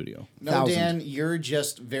this studio. No, 1,000. Dan, you're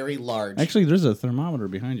just very large. Actually, there's a thermometer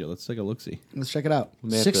behind you. Let's take a look-see. Let's check it out.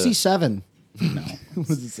 may have to- 67. No. What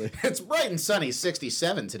does it say? It's bright and sunny,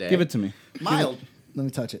 67 today. Give it to me mild Let me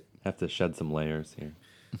touch it. Have to shed some layers here.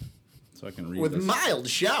 so I can read with this. mild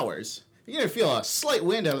showers. You're gonna feel a slight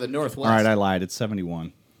wind out of the northwest. All right, I lied. It's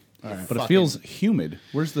 71. But it Fucking- feels humid.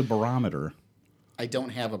 Where's the barometer? I don't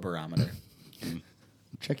have a barometer.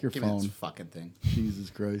 Check your Give me phone. this fucking thing. Jesus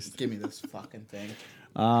Christ. Give me this fucking thing.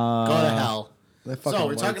 Go to hell. That fucking So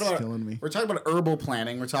we're talking light's about killing me. we're talking about herbal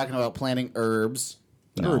planning. We're talking about planting herbs,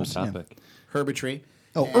 Herbs. Yeah. Topic. herbatry.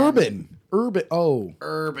 Oh, And- urban. Oh,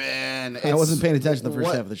 Urban. I wasn't paying attention the first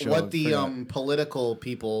what, half of the show. I What the forgot. political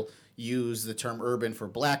people use the term urban for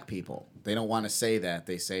black people. They don't want to say that.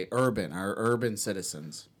 They say urban, our urban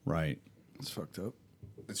citizens. Right. It's fucked up.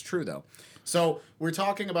 It's true though. So we're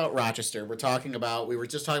talking about Rochester. We were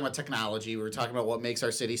just talking about technology. We were talking about what makes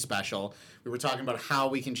our city special. We were talking about how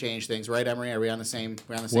we can change things. Right, Emery? Are we on the same?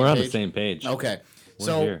 We're on the same We're on page? the same page. Okay. We're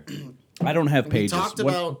so here. I don't have pages. talked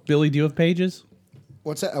about- Billy, do you have pages?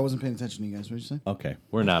 What's that? I wasn't paying attention to you guys. What did you say? Okay.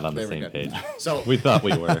 We're not on the Very same good. page. So We thought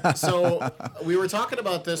we were. so we were talking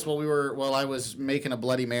about this while I was making a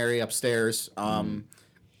Bloody Mary upstairs.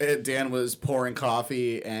 Dan was pouring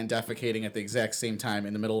coffee and defecating at the exact same time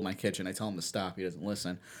in the middle of my kitchen. I tell him to stop. He doesn't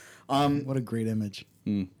listen. What a great image.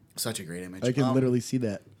 Such a great image. I can literally see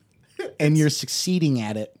that. And you're succeeding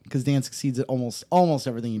at it because Dan succeeds at almost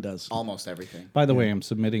everything he does. almost everything. By the way, I'm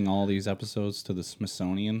submitting all these episodes to the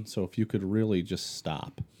Smithsonian, so if you could really just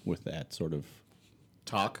stop with that sort of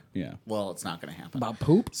Talk. yeah. Well, it's not going to happen. About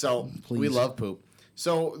poop? So we Please. love poop.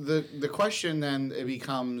 So the question then it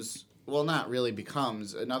becomes well, not really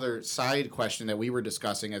becomes another side question that we were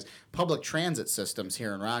discussing is public transit systems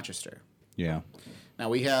here in Rochester. Yeah. Now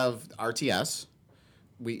we have RTS.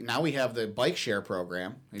 We have the bike share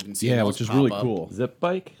program. We've been seeing Yeah, those which is pop really up. cool. Zip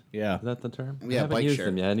bike? Yeah. Is that the term? Yeah, I haven't bike used share.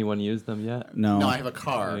 them yet. Anyone used them yet? No. No, I have a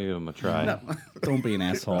car. I'll give them a try. Don't be an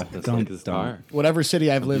asshole. Just Don't. like his car. Whatever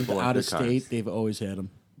city I've lived people like out their of state, cars. they've always had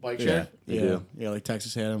them. Bike share. They Yeah, do. yeah. Like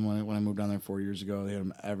Texas had them when I moved down there 4 years ago. They had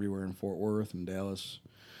them everywhere in Fort Worth and Dallas.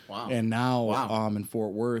 Wow. And now, Wow. in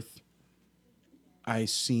Fort Worth, I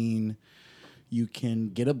seen you can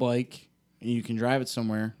get a bike and you can drive it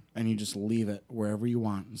somewhere and you just leave it wherever you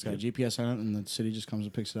want. It's got a GPS on it, and the city just comes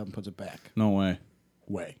and picks it up and puts it back. No way.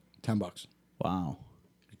 Way $10. Wow.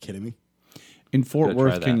 You kidding me? In Fort Gotta try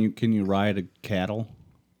Worth, that. can you ride a cattle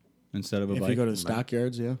instead of a If bike? you go to the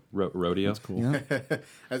stockyards, yeah. Rodeo. That's cool. Yeah.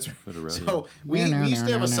 That's Put a rodeo. so. We used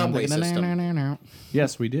to have a subway system.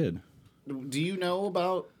 Yes, we did. Do you know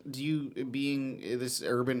about being this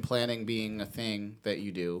urban planning being a thing that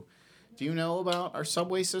you do? Do you know about our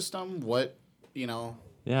subway system? What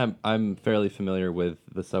Yeah, I'm fairly familiar with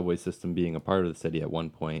the subway system being a part of the city at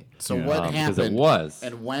one point. So Yeah. what Because happened? it was.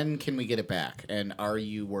 And when can we get it back? And are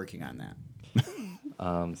you working on that?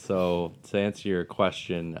 So to answer your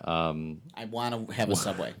question, I want to have a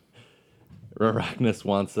subway. Arachnus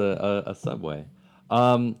wants a subway.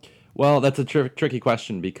 Well, that's a tricky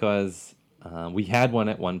question because we had one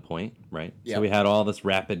at one point, right? Yep. So we had all this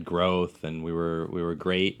rapid growth, and we were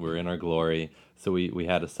great. We were in our glory. So we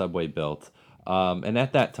had a subway built, and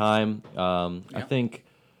at that time, I think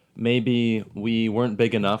maybe we weren't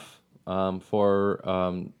big enough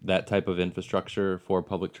for that type of infrastructure for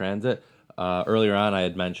public transit. Earlier on, I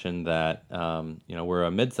had mentioned that we're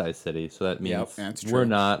a mid-sized city, so that means that's true. we're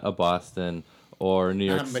not a Boston or New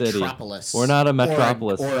York Not a City. metropolis. We're not a Or a-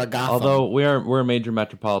 metropolis, or a Gotham. although we're a major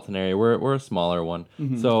metropolitan area. We're a smaller one,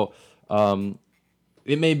 so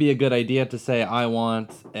it may be a good idea to say I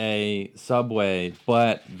want a subway,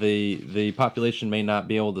 but the population may not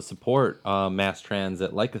be able to support mass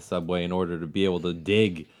transit like a subway in order to be able to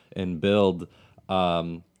dig and build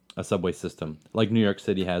a subway system. Like New York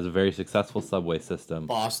City has a very successful subway system.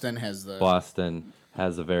 Boston has the Boston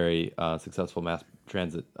has a very successful mass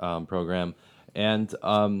transit program, and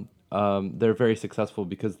they're very successful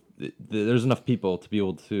because there's enough people to be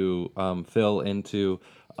able to fill into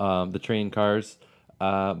the train cars.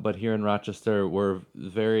 But here in Rochester, we're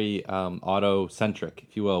very auto-centric,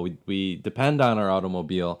 if you will. We depend on our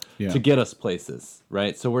automobile Yeah. to get us places,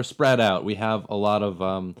 right? So we're spread out. We have a lot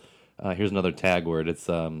of here's another tag word. It's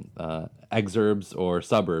exurbs or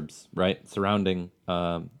suburbs, right, surrounding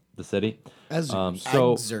the city. Exurbs.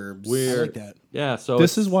 So Exurbs. we're I like that. yeah. So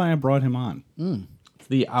This it's is why I brought him on.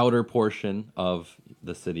 the outer portion of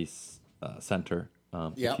the city's center,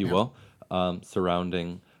 Yep, if you yep. will,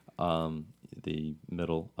 surrounding the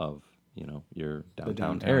middle of your downtown,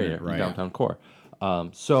 downtown area, area, right. downtown core.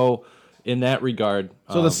 So in that regard,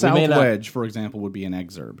 So the we South may not- Wedge, for example, would be an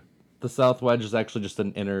exurb. the South Wedge is actually just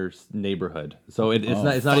an inner neighborhood, so it's Oh.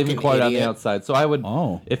 not even Fucking quite on the idiot. outside. So I would,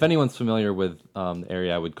 Oh. if anyone's familiar with the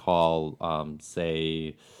area, I would call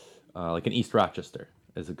say like an East Rochester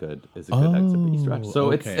is a good exit to East Rochester.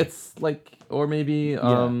 So okay. it's like, or maybe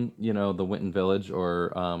the Winton Village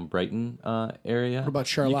or Brighton area. What about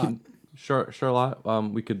Charlotte? Charlotte,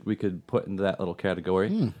 we could put into that little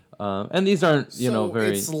category. And these aren't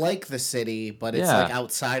very. It's like the city, but it's Yeah. like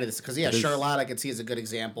outside of this. Because is. Charlotte, I could see as a good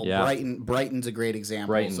example. Yeah. Brighton's a great example.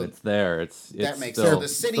 Brighton, so it's there. It's that makes still, sense. The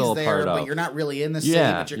city's still a there, part but of- you're not really in the city.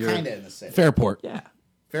 Yeah, but you're you're- kind of in the city. Fairport. Yeah,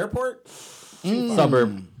 Fairport,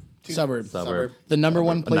 suburb. Suburb. The number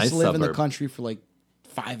one place nice to live in the suburb. country for like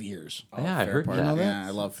 5 years. Yeah, I heard Fairport. that. Yeah,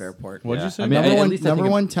 I love Fairport. What'd Yeah. you say? I mean, Number at one, least I number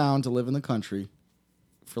think one town to live in the country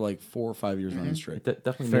for like 4 or 5 years running straight.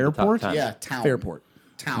 Definitely made the top Fairport? 10. Yeah, town. Fairport.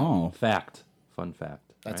 Town. Oh, Fact. Fun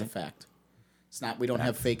fact. That's right? a fact. It's not. We don't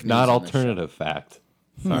have fake news. Not on this show. alternative fact.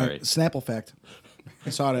 Sorry. Snapple fact.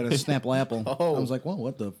 I saw it at a Snapple Apple. Oh. I was like, well,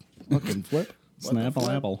 what the fucking flip? Snapple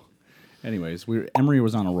apple. Anyways, Emery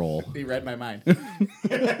was on a roll. He read my mind.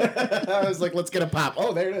 I was like, let's get a pop.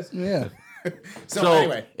 Oh, there it is. Yeah. So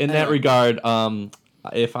anyway, in that regard,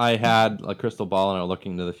 if I had a crystal ball and I were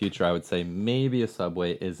looking to the future, I would say maybe a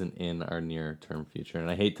subway isn't in our near-term future, and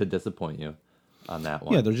I hate to disappoint you on that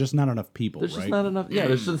one. Yeah, there's just not enough people, There's right? just not enough. Yeah,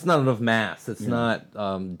 there's just not enough mass. It's not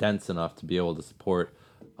dense enough to be able to support.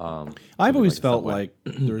 I've always like a felt subway. like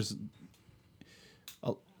there's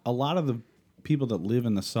a lot of the people that live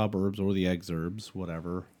in the suburbs or the exurbs,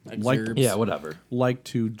 whatever, Exurbs. Yeah, whatever. like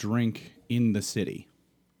to drink in the city.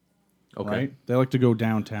 Okay. Right? They like to go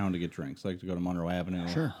downtown to get drinks. They like to go to Monroe Avenue,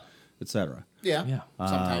 Sure. etc. yeah, Yeah.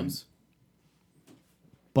 sometimes.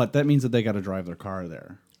 But that means that they got to drive their car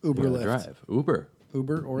there. Uber, Yeah, Lyft, drive Uber.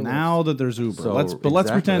 Uber or Lyft. Now that there's Uber, So, let's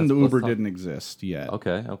exactly, pretend the let's Uber talk- didn't exist yet.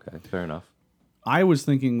 Okay, fair enough. I was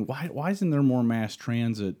thinking, why isn't there more mass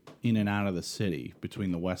transit in and out of the city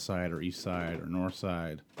between the west side or east side or north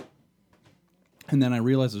side? And then I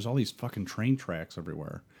realized there's all these fucking train tracks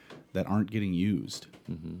everywhere that aren't getting used.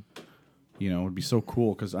 Mm-hmm. You know, it'd be so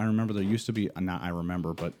cool because I remember there used to be, not I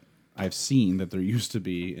remember, but I've seen that there used to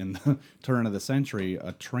be in the turn of the century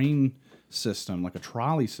a train system, like a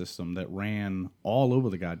trolley system that ran all over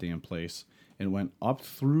the goddamn place and went up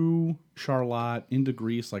through Charlotte into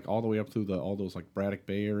Greece, like all the way up through all those like Braddock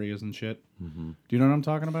Bay areas and shit. Mm-hmm. Do you know what I'm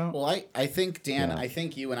talking about? Well, I think, Dan, I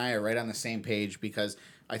think you and I are right on the same page because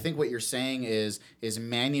I think what you're saying is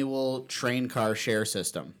manual train car share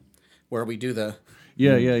system where we do the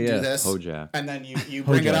yeah. do this Hojack. and then you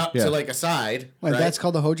bring it Hojack, up yeah. to like a side. Wait, right? that's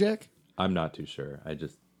called the Hojack? I'm not too sure. I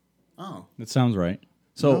just Oh. That sounds right.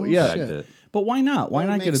 So No yeah, shit. it. but why not? Why Well,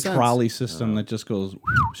 it not get a makes sense. trolley system that just goes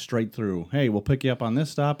straight through? Hey, we'll pick you up on this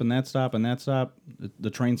stop and that stop and that stop. The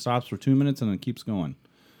train stops for 2 minutes and then keeps going.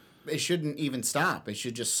 It shouldn't even stop. It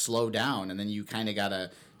should just slow down, and then you kind of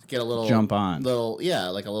gotta get a little Jump on.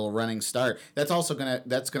 like a little running start. That's also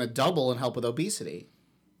gonna double and help with obesity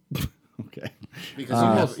Okay. because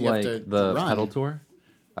almost you have like to the run. pedal tour.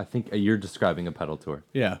 I think you're describing a pedal tour.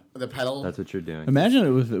 Yeah. The pedal. That's what you're doing. Imagine it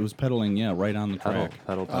was pedaling, right on the pedal, track.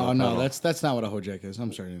 pedal. Oh no, pedal. that's not what a Hojack is.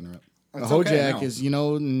 I'm sorry to interrupt. That's a okay, Hojack no. is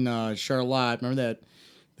in Charlotte. Remember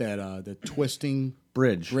that the twisting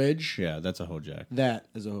Bridge. bridge? Yeah, that's a Hojack. That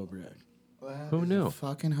is a Hojack. Who knew?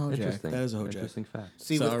 Fucking Hojack. Interesting. That is a Hojack. Interesting fact.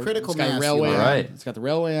 See, So with critical it's got mass, a railway you on. are- Right. It's got the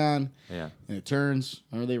railway on, Yeah. and it turns.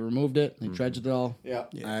 Remember they removed it. They dredged it all. Yeah.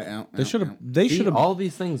 They should have. They See, should have. all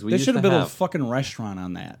these things we They used should to have built a have. fucking restaurant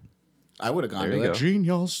on that. I would have gone There to you it.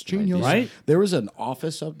 go. Genius. Right? There was an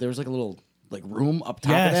office up. There was like a little room up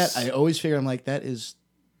top Yes. of that. I always figure I'm like that is.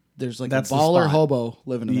 There's like That's a the baller spot. hobo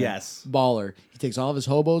living in there. Yes. Baller. He takes all of his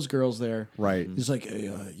hobos, girls there. Right. He's like,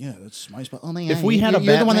 hey, yeah, that's my spot. Oh, man, If we had a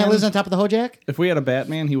you're the one that Batman- lives on top of the Hojack? If we had a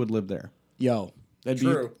Batman, he would live there. Yo, that'd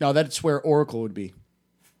True. be no. That's where Oracle would be.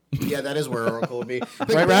 Yeah, that is where Oracle would be. But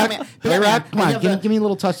Right, Rock? Batman- Right, Rock? Come I on, have give me a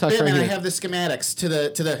little touch Batman, right I here. have the schematics to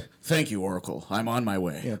the. Thank you, Oracle. I'm on my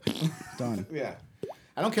way. Yeah, done. Yeah.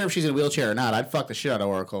 I don't care if she's in a wheelchair or not. I'd fuck the shit out of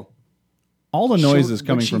Oracle. All the She'll- noises would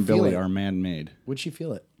coming she from feel Billy it? are man-made. Would she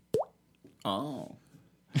feel it? Oh.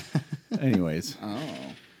 Anyways,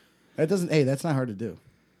 That doesn't. Hey, that's not hard to do.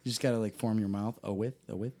 You just gotta form your mouth. A width.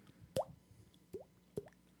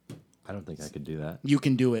 I don't think I could do that. You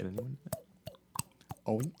can do it.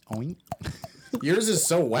 Oink, oink. Yours is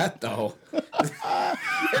so wet though.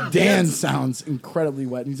 Dan sounds incredibly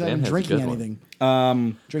wet. He's not Dan even has a drinking good one.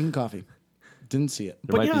 anything. Drinking coffee. Didn't see it.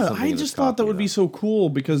 There but might be yeah, something I in this just thought that coffee, would be though. so cool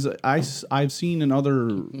because I've seen in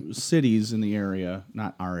other cities in the area,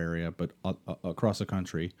 not our area, but across the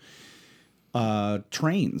country,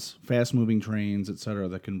 trains, fast-moving trains, etc.,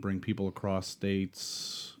 that can bring people across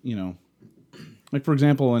states. You know, like for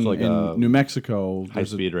example, in, like in a New Mexico, there's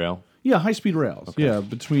High-speed rail. Yeah, high-speed rails. Yeah,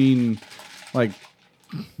 between like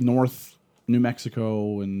North New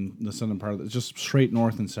Mexico and the southern part of it, just straight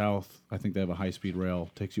north and south. I think they have a high-speed rail.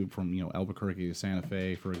 Takes you from Albuquerque to Santa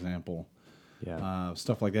Fe, for example. Yeah.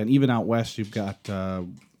 Stuff like that. And even out west, you've got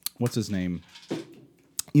what's his name,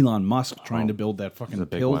 Elon Musk, trying to build that fucking a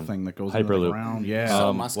big pill one. thing that goes into the Hyperloop. ground. Yeah, So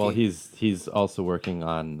Well, musky. he's also working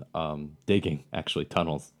on digging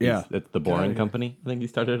tunnels. Yeah. It's the Boring Company. I think he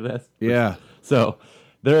started it as. yeah. So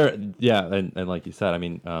and like you said, I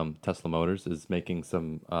mean, Tesla Motors is making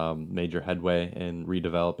some major headway in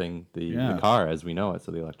redeveloping the car as we know it.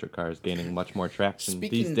 So the electric car is gaining much more traction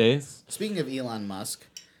these days. Speaking of Elon Musk,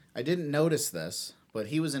 I didn't notice this, but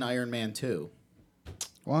he was in Iron Man 2.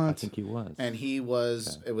 What? I think he was. And he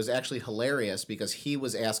was, it was actually hilarious because he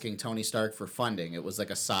was asking Tony Stark for funding. It was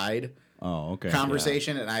like a side Oh, okay.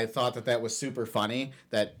 conversation, and I thought that was super funny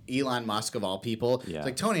that Elon Musk, of all people, Yeah.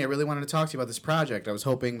 like, Tony, I really wanted to talk to you about this project. I was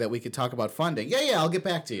hoping that we could talk about funding. Yeah, I'll get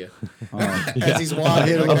back to you. As he's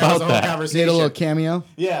walking, like, that was About the whole that. He conversation. had a little cameo.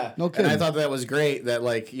 Yeah. No And kidding. I thought that was great that,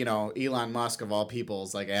 like, Elon Musk, of all people,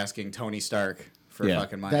 is, like, asking Tony Stark for Yeah.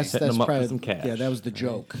 fucking money. That's Hitting him up probably for some cash. Yeah, that was the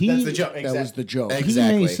joke. That's the joke. That was the joke. He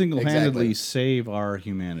Exactly. may single-handedly Exactly. save our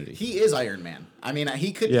humanity. He is Iron Man. I mean,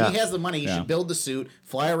 he could. Yeah. He has the money. He Yeah. should build the suit,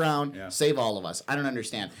 fly around, Yeah. save all of us. I don't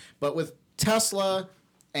understand. But with Tesla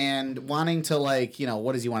and wanting to, like,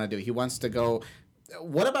 what does he want to do? He wants to go.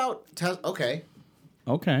 What about Tesla? Okay,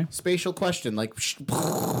 Okay. spatial question, like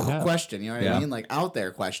question. You know what I Yeah. mean? Like out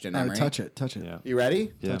there question. All right, Emery. touch it. Yeah. You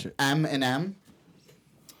ready? Yeah. Touch it. M and M.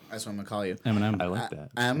 That's what I'm gonna call you. Eminem. I like that.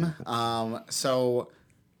 M. So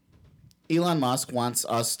Elon Musk wants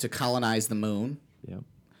us to colonize the moon, Yeah.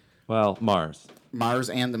 Well, Mars. Mars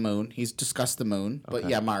and the moon. He's discussed the moon, but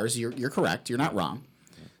yeah, Mars. You're correct. You're not wrong.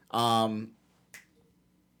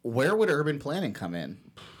 Where would urban planning come in?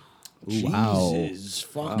 Wow. Jesus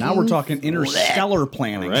fucking. Now we're talking interstellar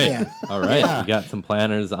planning. All right. Yeah. All right. We got some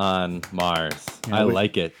planners on Mars. I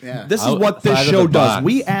like it. Yeah. This is what this Outside of show the does. box.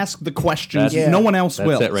 We ask the questions. That's- No one else That's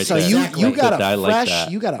will. it right So there. you Exactly. got I a like fresh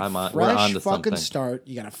that. you got a We're fresh onto fucking something. start.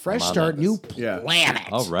 You got a fresh I'm on start, this. new Yeah.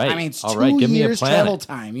 planet. All right. I mean, it's All 2 right. Give me a years planet. travel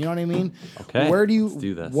time. You know what I mean? Okay. Where do you? Let's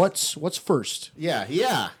do this. What's first?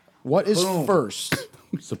 Yeah. What is Boom. first?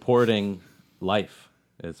 Supporting life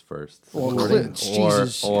is first. Well, Supporting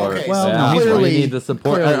Jesus. Okay, Well, yeah, no, he's we right. need to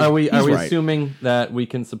support. Clearly. Are we He's right. assuming that we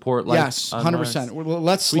can support life? Yes, on 100%. Mars? Well,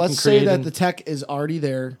 let's We can say create that an- the tech is already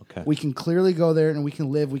there. Okay. We can clearly go there and we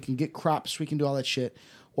can live. We can get crops. We can do all that shit.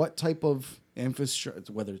 What type of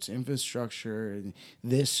infrastructure? Whether it's infrastructure, and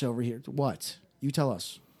this over here. What? You tell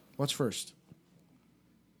us. What's first?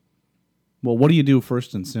 Well, what do you do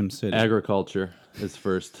first in Sim City? Agriculture is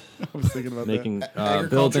first. I was thinking about Making Agriculture's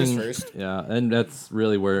building first. Yeah, and that's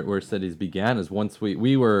really where cities began. Is once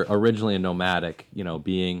we were originally a nomadic,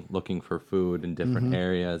 being looking for food in different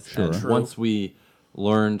areas. And True. once we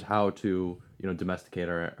learned how to domesticate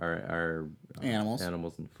our Animals.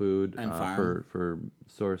 and food And farm. for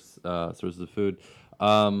sources of food.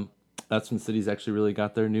 That's when cities actually really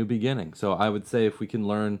got their new beginning. So I would say if we can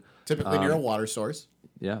learn, Typically near a water source.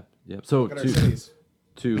 yeah. So Look at our cities.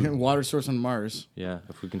 to Water source on Mars. yeah,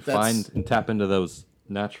 if we can That's- find and tap into those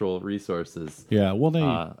natural resources. Yeah, well, they.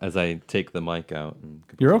 As I take the mic out and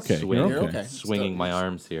You're okay, swing- you're You're okay. swinging my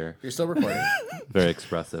arms here, You're still recording. very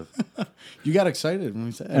expressive. You got excited when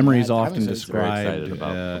we said Emery's I'm often excited. Very described excited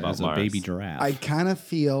about as a Mars. baby giraffe. I kind of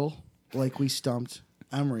feel like we stumped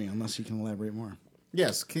Emery, unless you can elaborate more.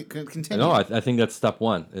 Yes, continue. No, I think that's step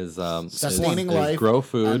one is Sustaining is life, grow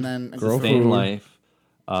food, and then sustain food. life,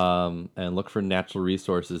 and look for natural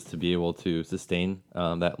resources to be able to sustain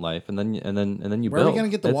that life, and then you Where are we build. gonna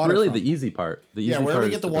get the That's water really from? the easy part. The easy Yeah, where do part we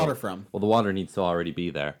is get the to build. water from? Well, the water needs to already be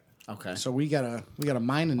there. Okay. So we gotta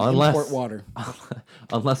mine and Unless- import water.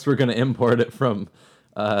 Unless we're going to import it from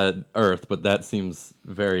Earth, but that seems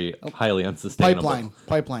very highly unsustainable.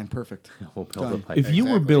 Pipeline, perfect. We'll build a Done. pipe. If you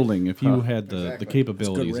were Exactly. building, if you had the Exactly.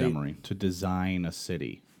 capabilities, rate. Emery, to design a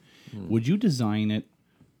city, would you design it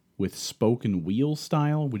with spoke and wheel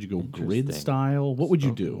style? Would you go grid Interesting. style? What would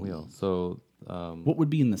you do? Wheel. So What would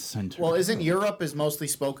be in the center? Well, isn't Europe is mostly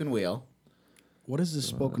spoken wheel, What is this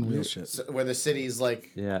spoken wheel shit? where the cities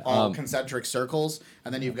like Yeah, all concentric circles,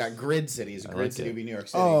 and then you've got grid cities. Grid like city it. would be New York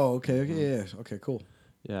City. Oh, okay, yeah, okay, cool.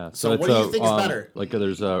 yeah. So it's what do you think is better? Like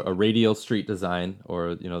there's a radial street design,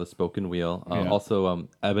 or the spoken wheel. Yeah. Also,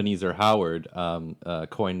 Ebenezer Howard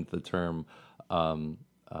coined the term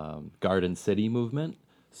Garden City movement.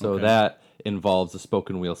 So Okay. that involves a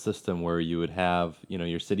spoken wheel system where you would have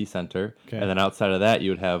your city center, Okay. and then outside of that you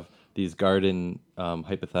would have these garden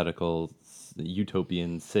hypothetical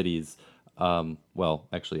utopian cities. Well,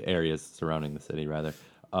 actually areas surrounding the city rather.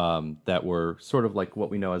 That were sort of like what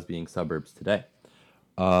we know as being suburbs today.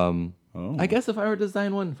 I guess if I were to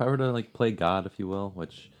design one, if I were to like play God, if you will,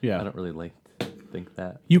 which Yeah. I don't really like to think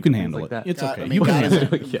that. You can things handle like it. that. It's God, okay. I mean, You can God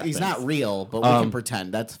handle it. isn't- Yeah, he's thanks. not real, but we can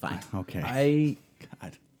pretend. That's fine. Okay.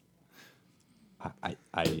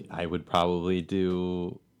 I would probably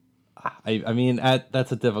do. I mean,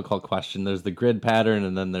 that's a difficult question. There's the grid pattern,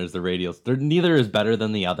 and then there's the radials. Neither is better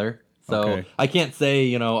than the other. So Okay. I can't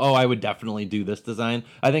say, I would definitely do this design.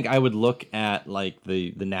 I think I would look at like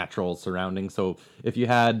the natural surroundings. So if you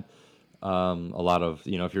had a lot of,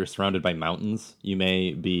 if you're surrounded by mountains, you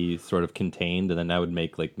may be sort of contained, and then I would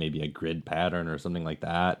make like maybe a grid pattern or something like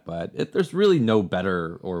that. But there's really no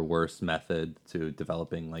better or worse method to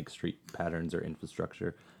developing like street patterns or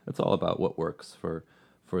infrastructure. It's all about what works for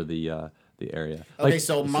the area. Okay, Like,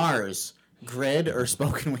 so Mars, grid or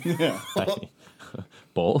spoken wheel?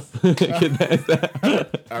 both.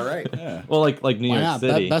 All right. Well, like New Why York not?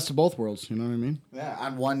 City. Best of both worlds. You know what I mean? Yeah,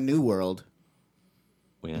 on one new world.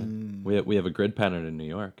 Yeah. We have a grid pattern in New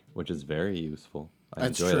York, which is very useful. I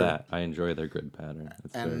That's enjoy true. that. I enjoy their grid pattern.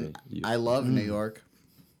 It's very And useful. I love New York.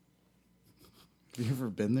 Have you ever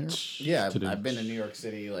been there? Yeah, I've been to New York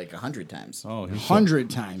City like 100 times. Oh, 100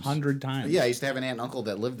 times. 100 times. Yeah, I used to have an aunt and uncle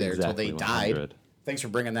that lived there Exactly, until they died. 100. Thanks for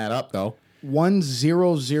bringing that up, though. 100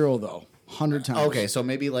 though. 100 times. Okay, so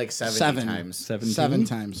maybe like 70 Seven. times. 7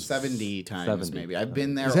 times. 70 times, 70. maybe. I've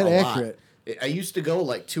been there Is that a accurate? lot. I used to go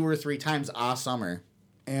like 2 or 3 times a summer.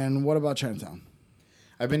 And what about Chinatown?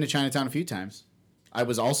 I've been to Chinatown a few times. I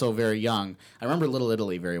was also very young. I remember Little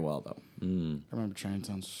Italy very well, though. I remember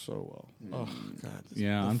Chinatown so well. Oh God.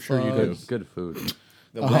 Yeah, I'm sure you do. Good food.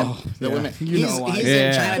 The women. You He's, know why. he's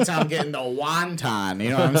in Chinatown getting the wonton. You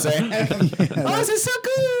know what I'm saying? Oh, this is so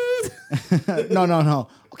good. No.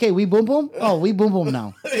 Okay, we boom boom. Oh, we boom boom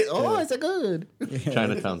now. Oh, it's so good.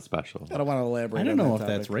 Chinatown special. I don't want to elaborate. I don't on know that if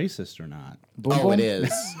that's topic. racist or not. Boom Oh, boom? it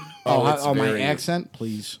is. Oh, it's my very- accent,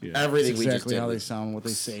 please. Everything That's we just exactly did. how they was- sound, what they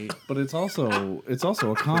say. But it's also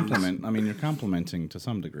a compliment. I mean, you're complimenting to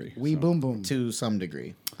some degree. We boom boom. to some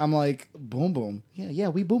degree. I'm like boom boom. Yeah,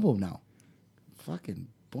 we boom boom now. Fucking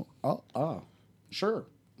boom. Oh, sure.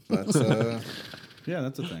 That's Yeah,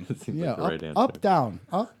 that's a thing. It seems Yeah, like the right answer. up, down,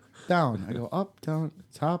 up, down. I go up, down,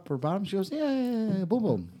 top or bottom. She goes, yeah, boom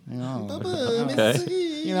boom. You know,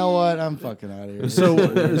 Okay. you know what? I'm fucking out of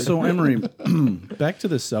here. So Emery, back to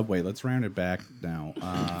the subway. Let's round it back now.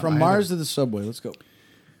 From Mars to the subway. Let's go.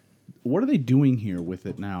 What are they doing here with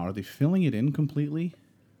it now? Are they filling it in completely?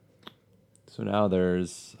 So now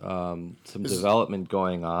there's some development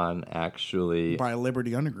going on, actually. By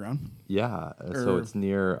Liberty Underground. Yeah. So it's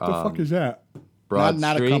near that? Broad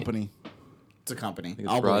Not Street. a company. it's a company. I think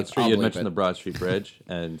it's Broad Street. You had mentioned the Broad Street Bridge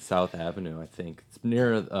and South Avenue, I think. It's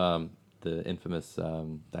near the infamous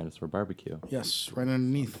Dinosaur Barbecue. Yes, right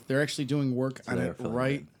underneath. They're actually doing work on they're it filling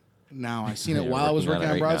right now. I seen Yeah, it while I was working working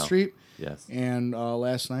on it on right Broad now. Street. Yes. And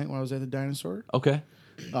last night when I was at the Dinosaur, Okay.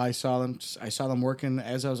 I saw them working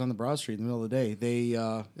as I was on the Broad Street in the middle of the day.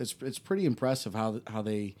 They it's pretty impressive how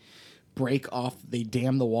they break off. They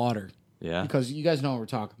dam the water. Yeah. Because you guys know what we're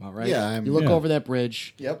talking about, right? Yeah, You look yeah. over that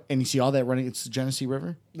bridge. Yep. And you see all that running. It's the Genesee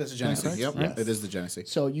River. That's a Genesee. Correct? Yep. Yes. It is the Genesee.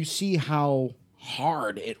 So you see how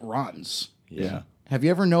hard it runs. Yeah. Have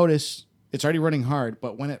you ever noticed it's already running hard,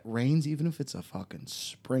 but when it rains, even if it's a fucking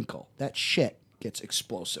sprinkle, that shit gets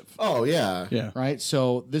explosive. Oh yeah. Yeah. Right?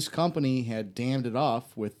 So this company had dammed it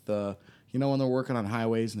off with when they're working on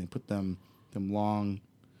highways and they put them long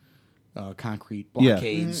concrete Yeah.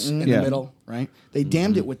 blockades in Yeah. the middle, right? They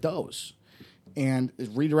dammed it with those. And it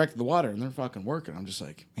redirected the water, and they're fucking working. I'm just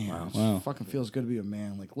like, man, it fucking feels good to be a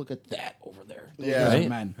man. Like, look at that over there. Those Yeah. guys are Right,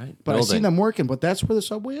 men. right. But I seen Building. them working. But that's where the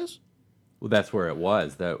subway is. Well, that's where it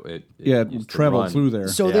was. It Yeah, used to traveled run. through there.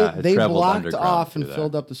 So Yeah, it they traveled blocked underground off and through there.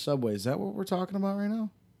 filled up the subway. Is that what we're talking about right now?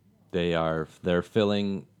 They're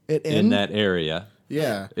filling It in in? that area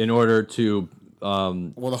Yeah. in order to The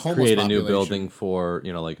homeless create a new population. building for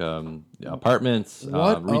apartments,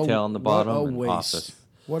 retail on the bottom, What a and waste. office.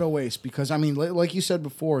 What a waste. Because, I mean, like you said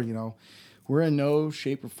before, we're in no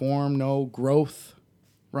shape or form, no growth,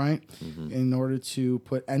 right? Mm-hmm. In order to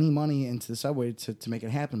put any money into the subway to make it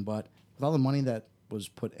happen. But with all the money that was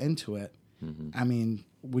put into it, Mm-hmm. I mean,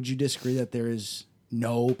 would you disagree that there is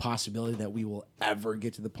no possibility that we will ever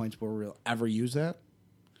get to the point where we'll ever use that?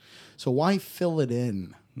 So why fill it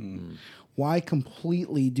in? Why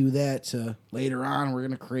completely do that to later on we're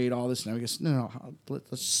going to create all this? And I guess, no,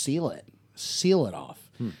 let's seal it. Seal it off.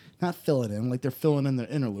 Not fill it in like they're filling in the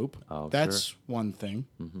inner loop. Oh, That's one thing.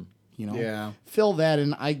 Yeah. Fill that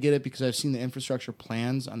in. I get it because I've seen the infrastructure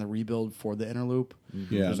plans on the rebuild for the inner loop.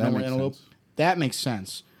 Yeah, There's that no more makes inner loop. sense. That makes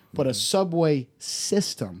sense. But a subway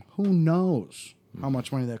system, who knows how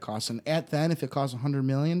much money that costs? And at then, if it costs $100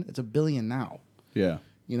 million, it's $1 billion now. Yeah.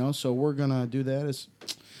 So we're gonna do that.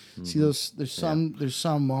 See those? There's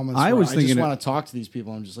some moments I where was I thinking just it- want to talk to these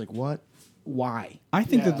people. I'm just like, what? Why? I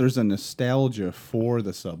think that there's a nostalgia for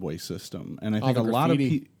the subway system, and I think the a lot of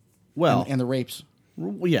graffiti. people. Well, And the rapes.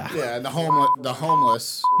 yeah. Yeah. The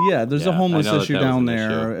homeless. Yeah, there's a Yeah, homeless I know issue that was down an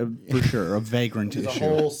there for sure, a vagrant There's a issue.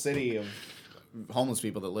 whole city of homeless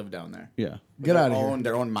people that live down there. Yeah. Get out of here.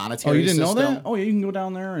 Their own monetary. Oh, you didn't know system. that? Oh, yeah, you can go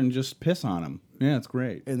down there and just piss on them. Yeah, it's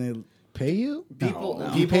great. And they pay you? People,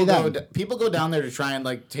 No. people Pay go. them. People go down there to try and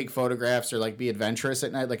like take photographs or like be adventurous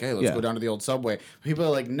at night. Like, hey, let's Yeah. go down to the old subway. People are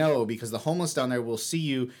like, no, because the homeless down there will see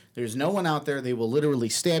you. There's no one out there. They will literally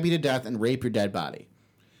stab you to death and rape your dead body.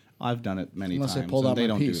 I've done it many Unless they times. pulled and out they my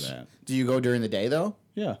don't piece. do that. Do you go during the day though?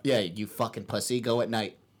 Yeah. Yeah, you fucking pussy. Go at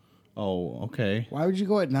night. Oh, okay. Why would you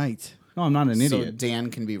go at night? No, I'm not an So idiot.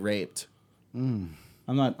 Dan can be raped. I'm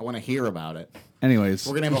not. I want to hear about it. Anyways,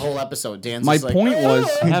 We're gonna have a whole episode. Dan's my just like, point was.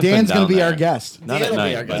 Have Dan's been gonna down be our there. guest. Not Dan at will be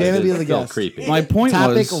night, our but guest. Dan will be it's the still guest. creepy. My point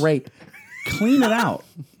Topic was rape. clean it out.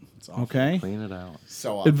 Okay. Clean it out.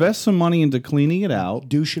 so Invest some money into cleaning it out.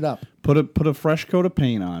 Douche it up. Put a fresh coat of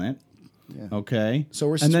paint on it. Okay. So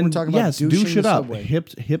we're- and then, we're talking about yes, douching douche the it up. subway.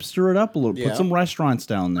 Hipster it up a little. Yeah. Put some restaurants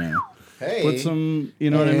down there. hey, Put some. You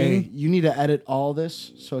know what I Hey, mean? You need to edit all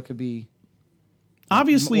this so it could be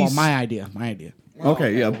Obviously, my idea. My idea.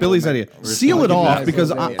 Okay, yeah, Billy's idea. Seal it off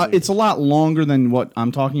because it's a lot longer than what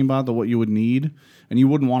I'm talking about, than what you would need, and you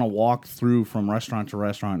wouldn't want to walk through from restaurant to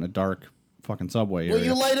restaurant in a dark fucking subway area. Well,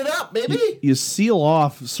 you light it up, baby. You seal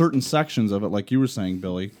off certain sections of it, like you were saying,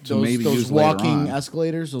 Billy, to maybe those use later walking on.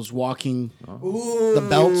 escalators, those walking Ooh. the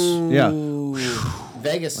belts. Yeah.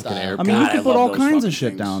 Vegas style. I mean, you God, can I put love all those kinds fucking of shit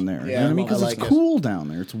things. down there. You Yeah, know what I mean? I Because like it's it. cool down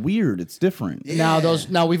there. It's weird. It's different.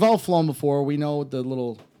 Now we've all flown before. We know the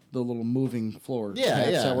little moving floor Yeah,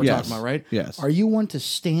 caps yeah. that we're Yes. talking about, right? Yes. Are you one to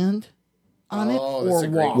stand on it Oh, that's or a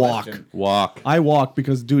great walk? question. Walk. I walk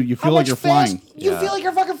because, dude, you How feel like much you're fast? flying. You Yeah. feel like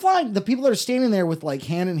you're fucking flying. The people that are standing there with like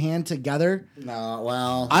hand in hand together. No,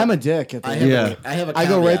 well, I'm a dick at I that. have, Yeah. I have a I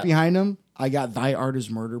go right caveat. behind them. I got Thy Art is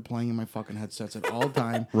Murder playing in my fucking headsets at all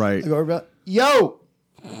time. Right. I go over, yo.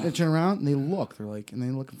 They turn around and they look. They're like, and they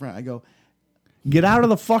look in front. I go, Get out of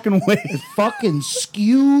the fucking way. fucking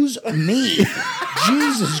excuse me,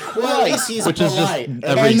 Jesus Well, at least Christ. he's Which is just polite.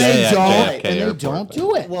 every And day they at don't. JFK And they airport. don't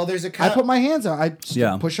do it. Well, there's a I put my hands out. I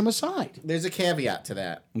Yeah. push them aside. There's a caveat to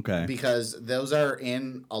that. Okay. Because those are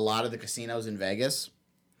in a lot of the casinos in Vegas,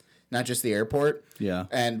 not just the airport. Yeah.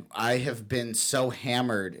 And I have been so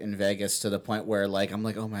hammered in Vegas to the point where, like, I'm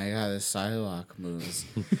like, oh my god, this sidewalk moves.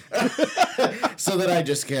 So that I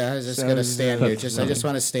just gotta stand here. I just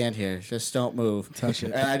want to stand here. Just don't move. Touch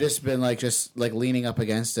it. And I just been like, leaning up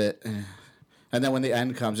against it. And then when the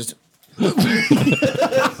end comes, just You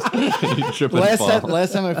trip and fall.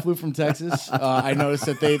 Last time I flew from Texas, I noticed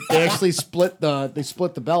that they actually split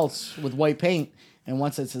the belts with white paint, and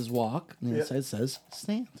one side says walk, and the other side says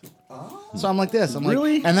stand. So I'm like this. I'm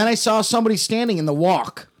Really? like, and then I saw somebody standing in the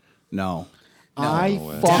walk. No. I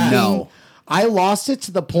way. fucking No. I lost it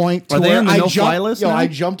to the point to Are they where on the I no-fly jumped. list Yo, now? I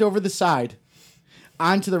jumped over the side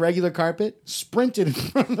onto the regular carpet, sprinted in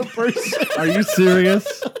front of the person. Are you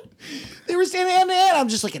serious? They were standing hand in hand. I'm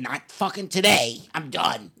just like, not fucking today. I'm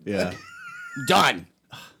done. Yeah. Done.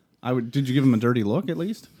 Did you give him a dirty look at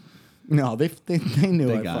least? No, they knew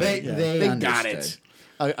They it. got they, it. they, They got understood.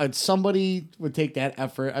 it. Somebody would take that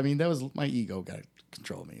effort. I mean, that was my ego got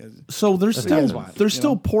control of me. So there's That's what you guys still want, there's you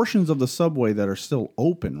still know? portions of the subway that are still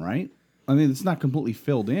open, right? I mean, it's not completely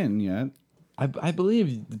filled in yet. I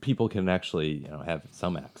believe people can actually have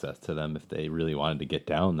some access to them if they really wanted to get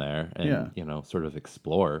down there and sort of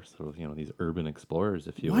explore, these urban explorers,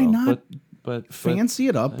 if you Why will. not But Fancy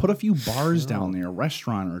it up. Put a few bars down there, a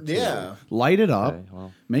restaurant or two. Yeah. Light it up. Okay,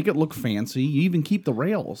 well. Make it look fancy. You even keep the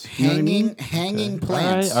rails. You know what I mean? Hanging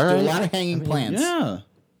plants. All right. There's a lot of hanging plants. Yeah.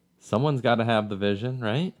 someone's got to have the vision,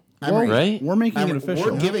 right? Emery, Right? We're making it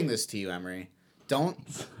official. We're giving this to you, Emery.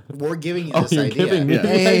 We're giving you Oh, this you're idea. giving me. Yeah. the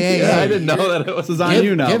Hey, idea. hey, I didn't know that it was This is on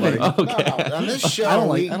you now, give buddy. it. Okay. No, on this show, I don't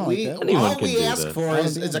like we that. Anyone all can we do ask this. for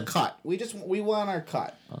is a cut. We want our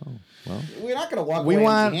cut. Well, We're not going to walk We away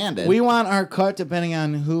want empty-handed. we want our cut depending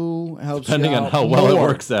on who helps. depending you on out how well more. it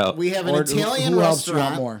works out. We have an Or Italian who helps you out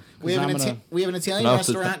restaurant. more? We have, 'Cause we have an Italian No,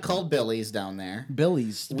 so- restaurant called Billy's down there.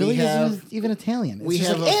 Billy's. We Billy's have- isn't even Italian. It's we just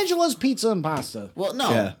have like a- Angela's Pizza and Pasta. Well, no.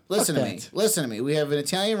 Yeah. Listen to Fuck me. that. Listen to me. We have an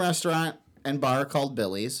Italian restaurant and bar called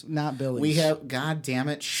Billy's. Not Billy's. We have. God damn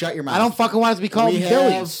it! Shut your mouth. I don't fucking want it to be called We have-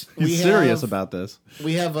 Billy's. we He's serious have- about this.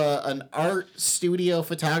 We have an art studio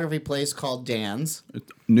photography place called Dan's,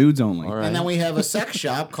 Nudes only. All right. and then we have a sex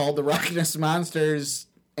shop called the Rockness Monsters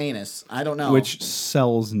Anus. I don't know. Which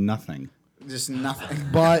sells nothing. just nothing.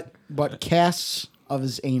 But casts of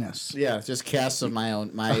his anus. Yeah, just casts of my own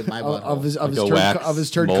my butthole. Of his Like a wax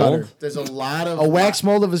turd mold? cutter. There's a lot of A wax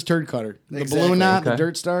mold of his turd cutter. The Exactly. balloon knot, the Okay.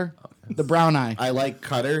 dirt star, the brown eye. I like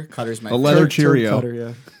Cutter. Cutter's my A leather favorite. Cheerio. cutter,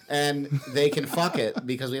 yeah. And they can fuck it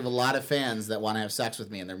because we have a lot of fans that want to have sex with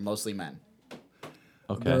me, and they're mostly men.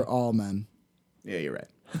 Okay. They're all men. Yeah, you're right.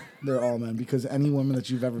 They're all men because any woman that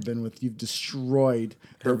you've ever been with, you've destroyed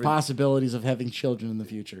their possibilities of having children in the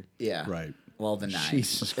future. Yeah. Right. Well, the 9.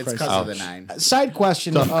 Jesus It's Christ. because of the Ouch. 9. Side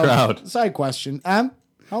question. Tough crowd. Side question. How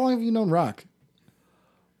long have you known Rock?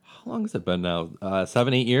 How long has it been now?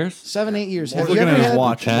 7, 8 years? 7, 8 years. More Have than you Looking ever at his had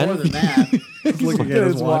watch. 10? More than that. Looking at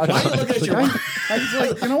his watch. Why are you looking at your watch? I was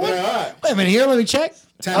like, you know what? Yeah. Wait a minute here. Let me check.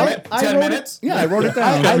 10, I- mi- I 10 wrote it- minutes? Yeah, I wrote it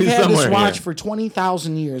down. I've be had this somewhere watch here. for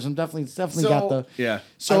 20,000 years. It's definitely So- got the. Yeah.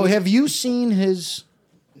 So have you seen his?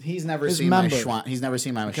 He's never His seen member. my Schwanz. He's never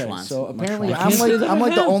seen my Okay, Schwanz. so My apparently Schwanz. I'm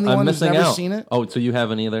like the only I'm one who's missing never out. seen it. Oh, so you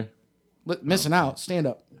haven't either? Missing out. Stand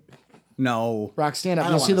up, No. Rock. Stand up. I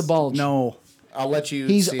You'll don't see the wanna- bulge. No. I'll let you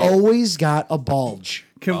He's see it. always got a bulge.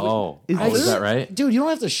 Can Oh, Is is this- that right? Dude, you don't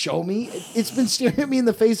have to show me. It's been staring at me in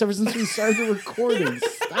the face ever since we started the recording.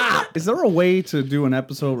 Stop. Is there a way to do an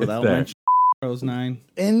episode without there. mentioning? Rose 9.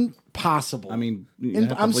 Impossible. I mean, you have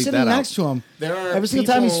to I'm bleep sitting that out. next to him. There are Every single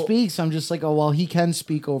time he people- speaks, I'm just like, oh well, he can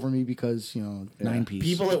speak over me because 9-piece.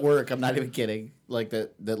 People at work, I'm not even kidding, like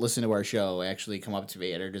that listen to our show actually come up to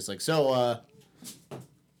me and are just like, so I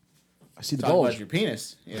see the talk about bulge. your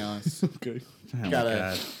penis, It's Okay. Oh, my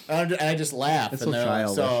gotta, God. and I just laugh. That's and so they're like,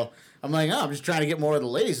 childish. so I'm like, I'm just trying to get more of the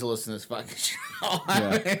ladies to listen to this fucking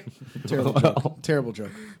show. Terrible joke. Terrible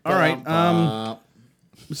joke. All right. Uh,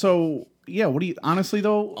 So yeah, what do you honestly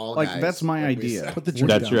though? All Like guys, that's my like we idea. said. Put the drink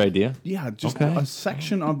That's down. your idea. Yeah, just Okay. a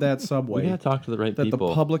section of that We subway gotta talk to the right that people.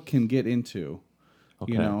 the public can get into.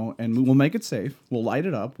 Okay. And we'll make it safe. We'll light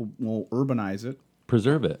it up. We'll urbanize it.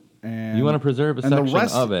 Preserve it. And You want to preserve a and the section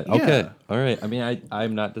rest- of it. yeah. Okay. All right. I mean,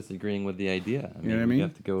 I'm not disagreeing with the idea. I mean, know what I we mean?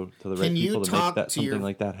 have to go to the right Can you people to talk make that to something your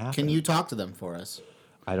like that happen. Can you talk to them for us?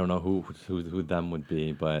 I don't know who them would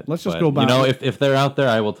be, but Let's just but, go You by- know, if they're out there,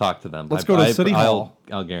 I will talk to them. Let's go to City Hall.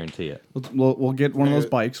 I'll guarantee it. We'll get one of those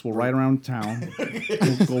bikes. We'll ride around town.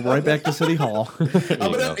 We'll go right back to City Hall. You know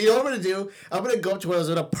what I'm gonna do? I'm gonna go up to where I was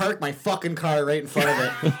gonna park my fucking car right in front of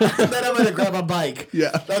it, and then I'm gonna grab a bike.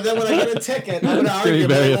 Yeah. And then when I get a ticket, I'm gonna It's gonna be argue.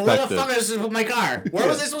 very Well, where the effective. fuck am I supposed to put my car? Where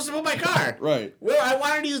was I supposed to put my car? Right. Well, I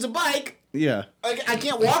wanted to use a bike. Yeah. I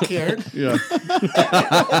can't walk here. Yeah.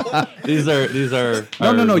 These are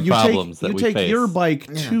No. You problems take that we take face. your bike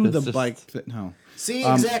to It's the just- bike. No. See,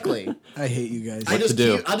 exactly. I hate you guys. I just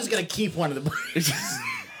to do? I'm just gonna keep one of the bikes.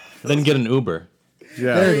 Then get an Uber.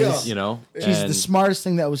 Yeah. There it you go. is. You know, She's the and smartest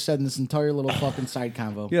thing that was said in this entire little fucking side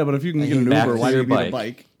convo. Yeah, but if you can get an back Uber, to why do your you need a bike.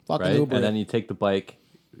 bike? Fucking right, Uber. and then you take the bike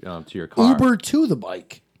to your car. Uber to the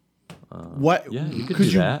bike. What? Yeah, you could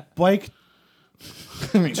do that. Bike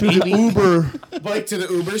to the Uber Bike to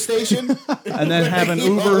the Uber station, and then have an Keep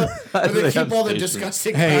all Uber. the- and They then have keep all the stations.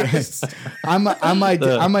 disgusting Hey, cars. on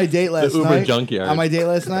my date last Uber night. junkyard. On my date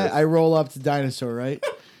last night, I roll up to Dinosaur, right?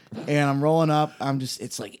 And I'm rolling up.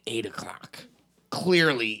 It's like 8:00.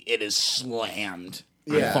 Clearly, it is slammed.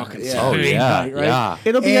 Yeah, Fucking yeah. Oh Saturday yeah, night, right? yeah.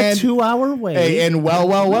 It'll be And- a 2-hour wait. Hey, and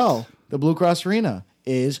well, the Blue Cross Arena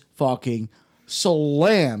is fucking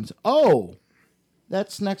slammed. Oh,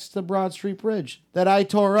 that's next to Broad Street Bridge that I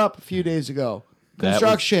tore up a few days ago. That was-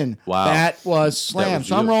 Construction. wow. That was slammed. was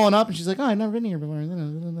So I'm you. rolling up, and she's like, "Oh, I've never been here before."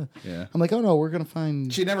 Yeah. I'm like, "Oh no, we're gonna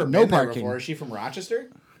find She never no been there parking." before. Is she from Rochester?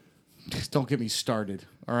 Just don't get me started.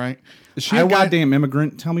 All right. Is she I a went- goddamn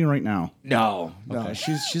immigrant? Tell me right now. No, Okay.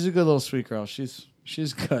 she's a good little sweet girl. She's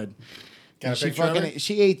good. Got a And she picture of her?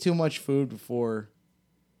 she ate too much food before.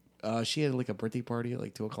 She had like a birthday party at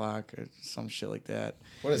like 2:00 or some shit like that.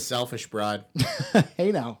 What a selfish broad.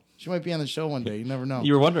 Hey now, she might be on the show one day. You never know.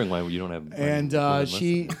 You were wondering why you don't have. And women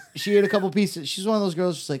she ate a couple pieces. She's one of those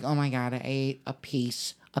girls. She's like, "Oh my god, I ate a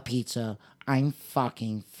piece of pizza. I'm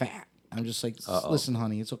fucking fat." I'm just like, "Listen,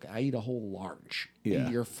 honey, it's okay. I eat a whole large. Yeah.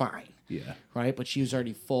 You're fine." Yeah. Right, but she was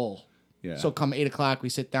already full. Yeah. So come 8:00, we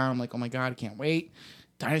sit down. I'm like, "Oh my god, I can't wait."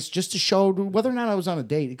 Just to show whether or not I was on a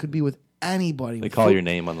date. It could be with anybody. They call your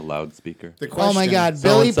name on the loudspeaker. The Oh my question- god,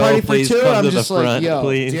 Billy So-and-so, party for please two. come I'm to the just like, front, yo.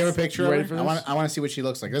 please. Do you have a picture You of ready her? for I this? want to see what she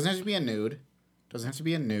looks like. Doesn't have to be a nude. Doesn't have to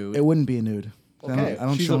be a nude. It wouldn't be a nude. Okay. I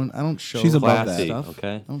don't She's show. a- I don't show. she's above Classy, that.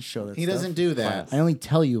 okay? I don't show that. He stuff. doesn't do that. I only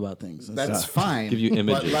tell you about things. That's fine. Give you But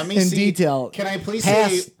images. let me In see, detail, Can I please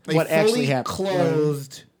past see a what fully actually happened.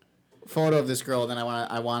 clothed photo of this girl? Then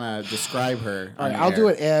I want to describe her. All right, I'll do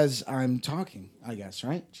it as I'm talking. I guess,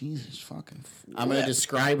 right? Jesus fucking. I'm going to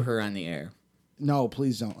describe her on the air. No,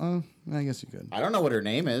 please don't. I guess you could. I don't know what her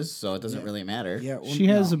name is, so it doesn't really matter. Yeah, well, She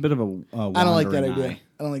has no. a bit of a. I don't like that wandering idea. eye.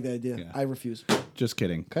 I don't like that idea. Yeah. I refuse. Just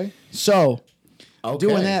kidding. Okay. So Okay.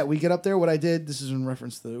 doing that, we get up there. What I did. This is in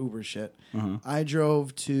reference to the Uber shit. I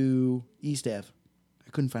drove to East Ave. I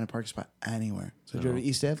couldn't find a parking spot anywhere, so I drove to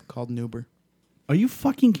East Ave. Called an Uber Are you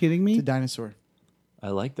fucking kidding me? to Dinosaur. I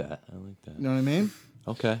like that. I like that. You know what I mean?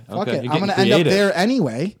 Okay. Fuck Okay. it. You're I'm getting gonna end up creative. there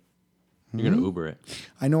anyway. You're gonna Uber it.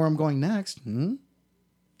 I know where I'm going next. So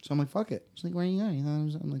I'm like, fuck it. She's like, where are you going? You know,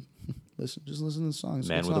 I'm like, listen to the song. It's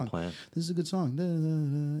a Man good with a song. plan. This is a good song. Da, da, da,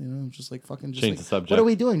 da. You know, just like fucking. Just Change like, the subject. What are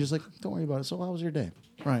we doing? Just like, don't worry about it. So how was your day?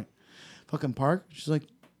 Right. Fucking park. She's like,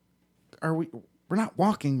 we're not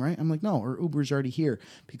walking, right? I'm like, no, our Uber's already here.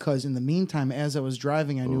 Because in the meantime, as I was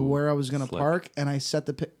driving, I knew where I was going to slick. park, and I set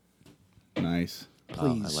the Nice.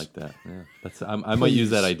 Please. Oh, I like that. Yeah. That's. I might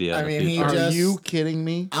use that idea. I in the mean, he future. Are just- you kidding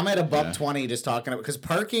me? I'm at a buck 20 just talking about because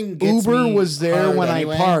parking gets Uber me was there hard when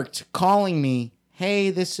anyway. I parked, calling me. Hey,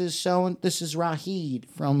 this is Rahid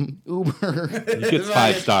from Uber. He gets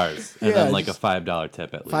 5 stars and Yeah, then like a just- $5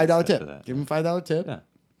 tip at least. $5 after tip. that. Give him $5 tip. Yeah.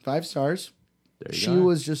 5 stars. There you She go.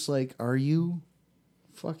 was just like, "Are you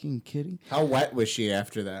fucking kidding? How wet was she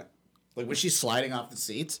after that? Like, was she sliding off the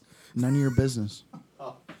seats? None of your business."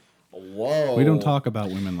 Whoa. We don't talk about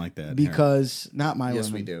women like that. Harry. because not my Yes,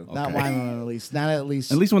 women. we do. Not Okay. my women, at least. Not at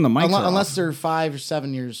least. At least when the mics are unless off. they're 5 or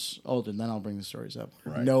 7 years older, then I'll bring the stories up.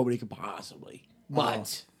 Nobody could possibly.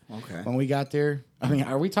 But Okay. when we got there, I mean,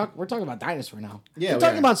 we're talking about dinosaur now. Yeah, we're we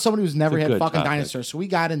talking are. about somebody who's never It's a had good fucking topic. dinosaurs. So we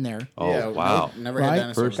got in there, Oh, Yeah, wow. Never right? had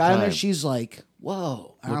dinosaurs. First got in there. time. She's like,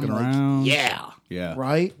 "Whoa!" And Looking I'm like, around. "Yeah, Yeah.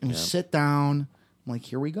 right." And we sit down. I'm like,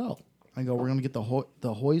 "Here we go." I go, "We're gonna get the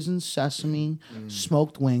hoisin sesame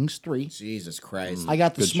smoked wings 3. Jesus Christ. I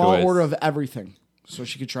got the Good small choice. order of everything, so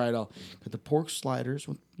she could try it all. Got the pork sliders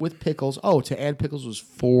with pickles. Oh, to add pickles was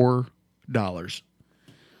 $4.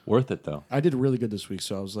 Worth it though. I did really good this week,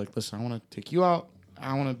 so I was like, "Listen, I want to take you out.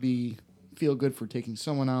 I want to feel good for taking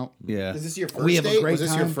someone out." Yeah. Is this your first We have a date? great Was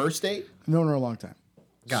this your time. first date? I've known her a long time.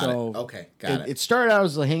 Got so it. Okay, got it. It started out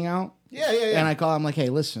as a hangout, Yeah, yeah, yeah. and I call. I'm like, "Hey,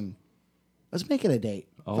 listen, let's make it a date."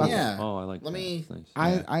 Oh, Fuck it. Yeah. Oh, I like Let that. me- That's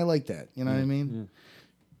nice. I like that. You know what I mean?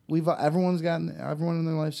 Everyone in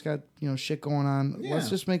their life's got shit going on. Yeah. Let's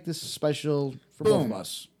just make this special for both of Boom.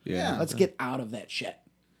 us. Yeah. Let's get out of that shit.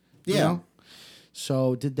 Yeah. You know?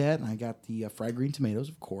 So did that, and I got the fried green tomatoes,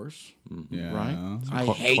 of course. Yeah. Right? I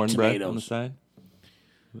Cor- hate cornbread on the tomatoes. side.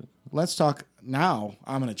 Let's talk now.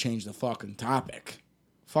 I'm gonna change the fucking topic.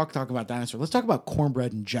 Fuck talk about dinosaur. Let's talk about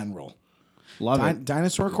cornbread in general. Love it.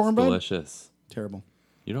 Dinosaur cornbread? Delicious. Terrible.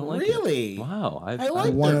 You don't like Really? it? Wow. I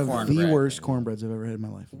like One their of the cornbread. worst cornbreads I've ever had in my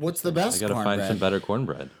life. What's the I best gotta cornbread? find some better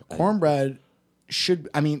cornbread. Cornbread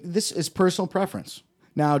this is personal preference.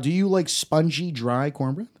 Now, do you like spongy, dry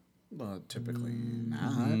cornbread? Well, typically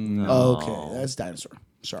not. Oh, okay, that's dinosaur.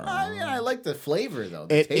 Sorry. I mean, I like the flavor though.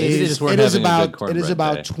 The It taste. Maybe they is. just weren't It is having a good about. It is cornbread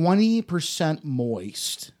about day. 20%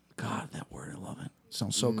 moist. God, that word, I love it.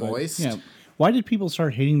 Sounds so good. moist. Yeah. Why did people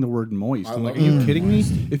start hating the word moist? I'm like, are love you kidding me?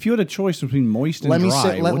 If you had a choice between moist and Let me dry,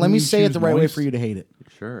 say. Let wouldn't me you say it choose the right way moist? for you to hate it.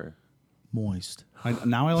 Sure. Moist.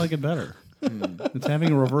 Now I like it better. It's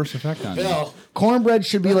having a reverse effect on me. Bill, Cornbread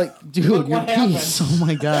should be like, dude, Look your what happened. piece. Oh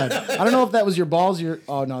my god. I don't know if that was your balls.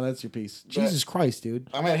 Oh no, that's your piece. Jesus Christ, dude.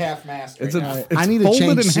 I'm at half mast right It's, now. it's I need to folded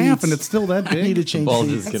change in half seats. and it's still that I need to big. change Bulge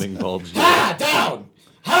seats. is getting bulged. Down.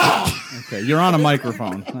 Okay, you're on a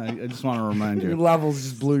microphone. I just want to remind Your you. levels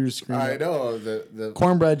just blew your screen. I up. know the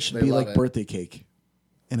Cornbread should They be love like it. birthday cake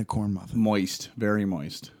in a corn muffin. Moist, very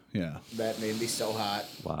moist. Yeah. that made me so hot.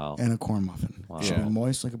 Wow. And a corn muffin. It should be Yeah.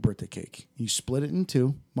 moist like a birthday cake. You split it in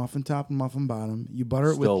 2, muffin top and muffin bottom. You butter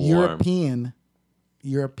it Still with warm.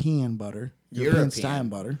 European butter. European. style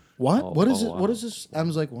butter. What? Oh, what is oh, it? wow. What is this? I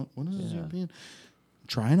was like, what is this European?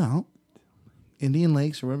 Try it out. Indian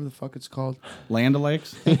Lakes or whatever the fuck it's called. Land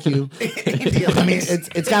O'Lakes? Thank you. I mean,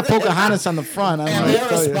 it's got Pocahontas on the front. I don't And know they're what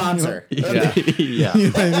to a tell you. sponsor. Yeah. Yeah. You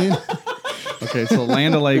know what I mean? Okay, so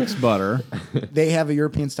Land O'Lakes butter. They have a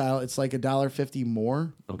European style. It's like $1.50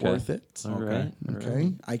 more Okay. worth it. All right.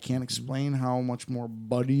 Okay. I can't explain how much more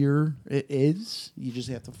buttier it is. You just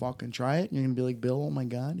have to fucking try it. You're gonna be like, Bill, oh my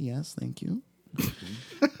god, yes, thank you.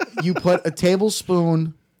 You put a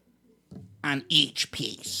tablespoon on each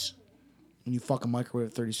piece. And you fucking microwave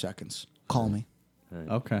it 30 seconds. Call me.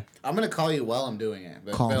 Okay. I'm gonna call you while I'm doing it.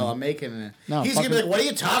 But Call Bill, me. I'm making it. No, He's gonna be fucking- like, "What are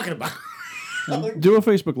you talking about?" Do a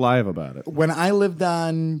Facebook Live about it. When I lived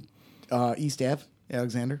on East Ave,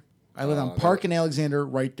 Alexander, I lived on Park and Alexander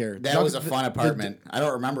right there. That was a fun apartment. I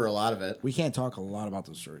don't remember a lot of it. We can't talk a lot about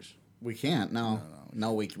those stories. We can't. No,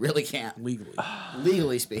 we really can't. Legally.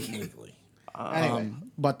 Legally speaking. Anyway,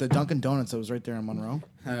 But the Dunkin' Donuts that was right there in Monroe,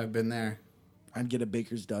 I've been there. I'd get a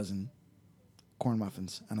baker's dozen corn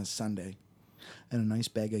muffins on a Sunday and a nice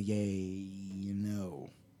bag of You know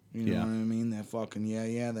Yeah. what I mean? That fucking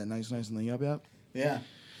that nice and the yup. Yeah.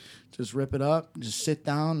 Just rip it up, just sit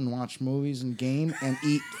down and watch movies and game and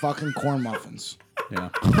eat fucking corn muffins. Yeah.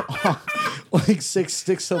 Like 6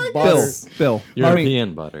 sticks of butter. Bill.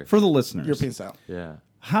 European butter. For the listeners, European style. Yeah.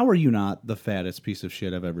 how are you not the fattest piece of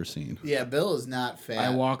shit I've ever seen? Yeah, Bill is not fat.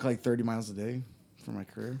 I walk like 30 miles a day for my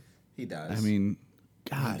career. He does. I mean,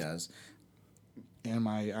 he God. does. And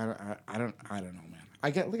I don't know, man.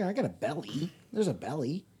 I got a belly. There's a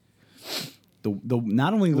belly. The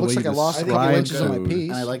not only the looks way like you I lost a couple describe inches on my food, piece.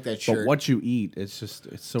 And I like that but shirt. what you eat, it's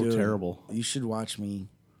so Dude, terrible. You should watch me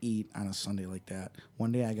eat on a Sunday like that.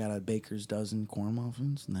 One day I got a baker's dozen corn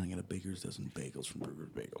muffins, and then I got a baker's dozen bagels from Burger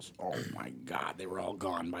Bagels. Oh my God, they were all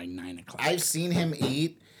gone by 9 o'clock. I've seen him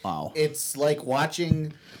eat. Wow. It's like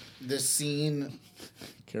watching the scene.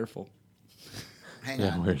 Careful. Hang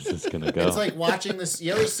Yeah. on. Where's this gonna go? It's like watching this.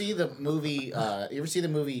 You ever see the movie? You ever see the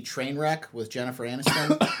movie Trainwreck with Jennifer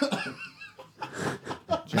Aniston?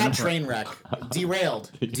 Not Trainwreck.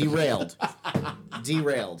 Derailed.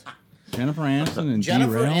 Jennifer Aniston and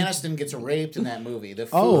Jennifer Derailed? Aniston gets raped in that movie. The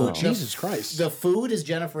food, Oh, Jesus Christ. The food is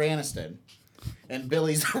Jennifer Aniston, and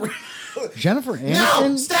Billy's. Jennifer No,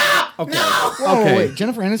 Aniston? stop! No. Whoa, Okay. wait.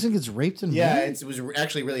 Jennifer Aniston gets raped in Yeah, movie? it was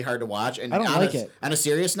actually really hard to watch, and I don't like it. On a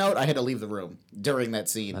serious note, I had to leave the room during that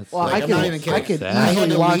scene. Well, Like, I I'm could- not even kidding. I could I had easily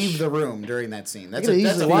to watch- leave the room during that scene. That's could a,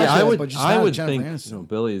 that's easily a watch yeah, it, I would, but just I not would Jennifer think Aniston.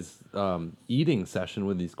 Billy's eating session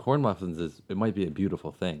with these corn muffins it might be a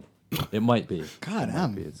beautiful thing. It might be. God, It might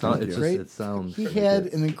I'm be. It sounds. great. It sounds. He pretty had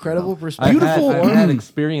good. an incredible I've perspective. I've had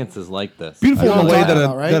experiences like this. Beautiful You know in the what way I'm that talking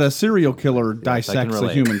about, right? that a serial killer I can dissects a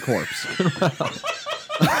relate. human corpse.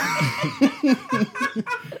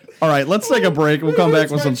 All right, let's take a break. We'll come back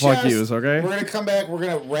with some fuck yous, okay? We're gonna come back. We're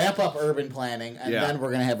gonna wrap up urban planning, and Yeah. then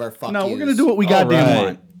we're gonna have our fuck No, yous. we're gonna do what we goddamn right.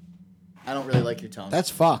 want. I don't really like your tone. That's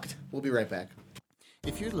fucked. We'll be right back.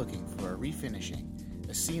 If you're looking for a refinishing,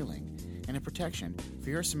 a sealing, and a protection for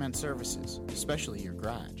your cement services, especially your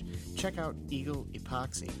garage, check out Eagle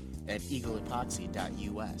Epoxy at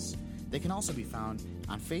eagleepoxy.us. They can also be found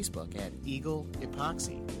on Facebook at Eagle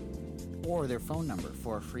Epoxy, or their phone number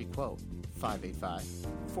for a free quote,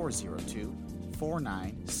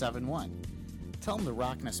 585-402-4971. Tell them the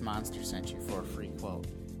Rockness Monster sent you for a free quote.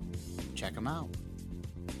 Check them out.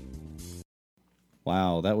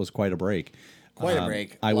 Wow, that was quite a break. Quite a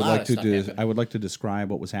break. I A would lot like of to stuff happened. I would like to describe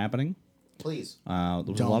what was happening. Please. There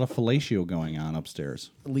was a lot of fellatio going on upstairs.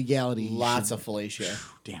 Legality. Lots of fellatio.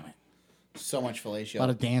 Damn it. So much fellatio. A lot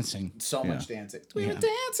of dancing. So much Yeah. dancing. We're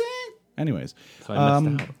dancing. Anyways, So I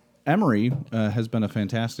missed out. Emery has been a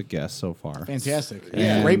fantastic guest so far. Fantastic.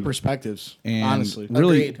 Yeah. Great perspectives. And honestly.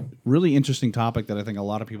 really, Agreed. really interesting topic that I think a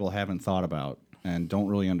lot of people haven't thought about and don't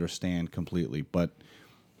really understand completely. But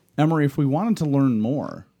Emery, if we wanted to learn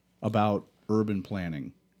more about urban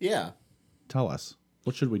planning, Yeah. tell us,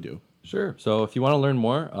 what should we do? Sure. So if you want to learn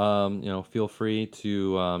more, feel free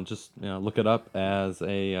to just look it up as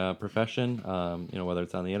a profession. Whether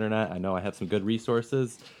it's on the internet. I know I have some good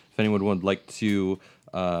resources. If anyone would like to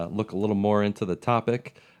look a little more into the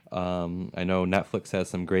topic, I know Netflix has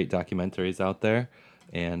some great documentaries out there,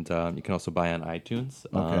 and you can also buy on iTunes.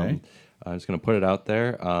 Okay. I'm just going to put it out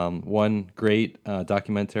there. One great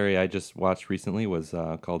documentary I just watched recently was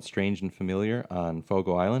called Strange and Familiar on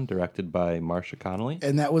Fogo Island, directed by Marcia Connolly.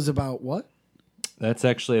 And that was about what? That's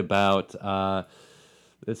actually about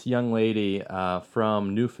this young lady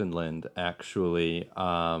from Newfoundland, actually.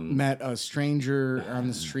 Met a stranger on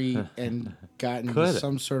the street and got into Could.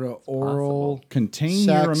 some sort of oral. Contain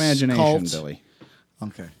Sex, your imagination, cult. Billy.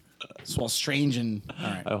 Okay. Well, strange and. All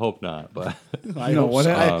right. I hope not, but I, know hope what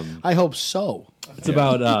so. I- I hope so. it's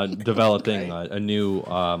about developing a new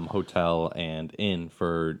hotel and inn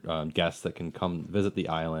for guests that can come visit the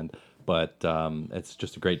island. But it's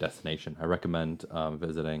just a great destination. I recommend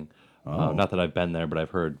visiting. Not that I've been there, but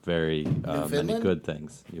I've heard very many Newfoundland? good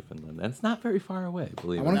things. Newfoundland, and it's not very far away.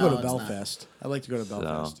 Believe I it want or to not. go to it's not. Belfast. I'd like to go to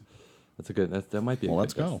Belfast. So, that's a good. That might be. Well, a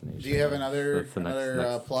let's good go. destination. Do you have another That's the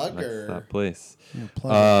next plug next or place?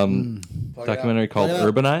 Plug it Documentary up. called Plug it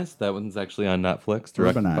up. Urbanized. That one's actually on Netflix,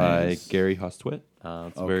 directed by Urbanized. Gary Hustwit.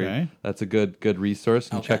 It's Okay. that's a good resource.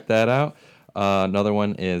 And check that out. Another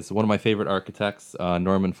one is one of my favorite architects,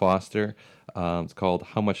 Norman Foster. It's called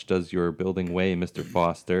How Much Does Your Building Weigh, Mr.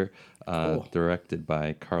 Foster? Directed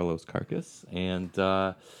by Carlos Carcass. And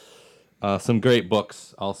some great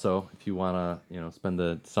books also if you want to spend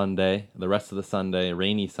the rest of the Sunday,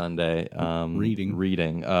 rainy Sunday,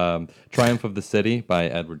 reading. Triumph of the City by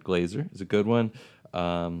Edward Glazer is a good one.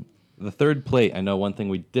 The Third Plate, I know one thing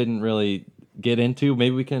we didn't really get into,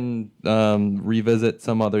 maybe we can revisit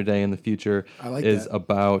some other day in the future, I like is that.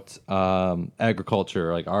 about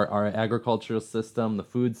agriculture, like our agricultural system, the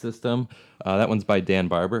food system. That one's by Dan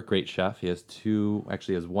Barber, great chef. He has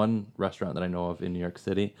one restaurant that I know of in New York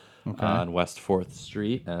City on West 4th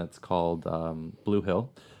Street, and it's called Blue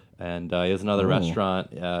Hill. And he has another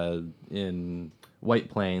restaurant in White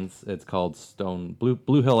Plains. It's called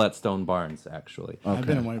Blue Hill at Stone Barns, actually. I've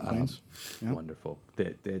been in White Plains. Wonderful.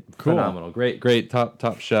 Phenomenal. Great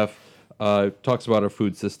top chef. Talks about our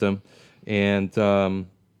food system. And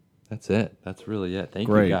that's it. That's really it. Thank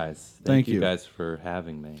Great. you guys. Thank you you. guys for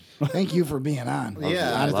having me. Thank you for being on.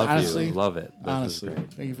 Yeah. I love honestly, you. Love it. This is honestly,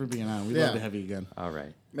 great. thank you for being on. We'd Yeah. love to have you again. All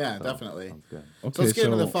right. Yeah, definitely. Sounds good. So let's get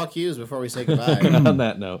into the fuck yous before we say goodbye. On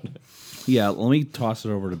that note. Yeah, let me toss it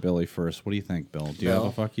over to Billy first. What do you think, Bill? Do you have Bill?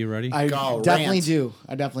 a fuck you ready? I Go, definitely rant. do.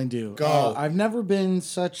 I definitely do. Go. I've never been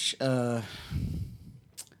such a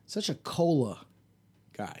cola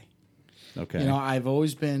guy. Okay. You know, I've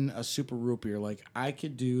always been a super root beer. Like, I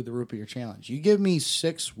could do the root beer challenge. You give me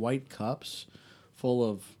 6 white cups full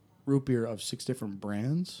of root beer of 6 different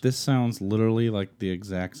brands. This sounds literally like the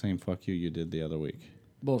exact same fuck you did the other week.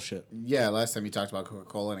 Bullshit. Yeah, last time you talked about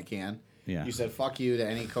Coca-Cola in a can. Yeah. You said fuck you to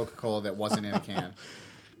any Coca-Cola that wasn't in a can.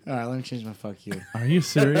 All right, let me change my fuck you. Are you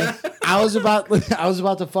serious? I was about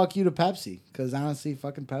to fuck you to Pepsi because honestly,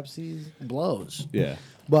 fucking Pepsi blows. Yeah.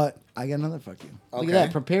 But I got another fuck you. Look Okay. at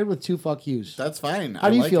that, prepared with 2 fuck yous. That's fine. How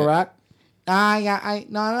do you feel, Rock? I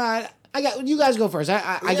got. You guys go first. I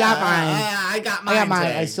got mine. I got mine. mine.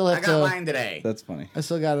 Today. I still have I got to- mine today. That's funny. I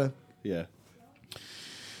still gotta. Yeah.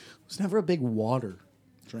 Was never a big water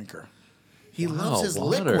drinker. He loves his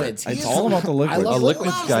water. liquids. It's all about the liquids. I love A liquids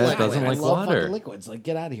liquids. guy that Liquid. doesn't I like love water. fucking liquids. Like,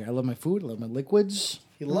 get out of here. I love my food. I love my liquids.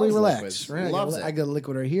 He Everybody loves relax. liquids. Right? He loves I it. got a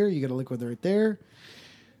liquid right here. You got a liquid right there.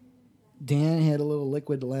 Dan had a little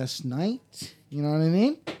liquid last night. You know what I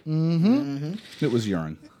mean? It was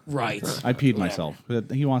urine. Right. I peed myself.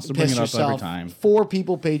 But he wants to bring Piss it up yourself. every time. 4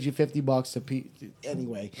 people paid you $50 to pee.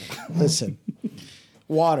 Anyway, listen.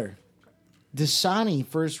 Water. Dasani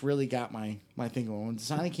first really got my thing going. When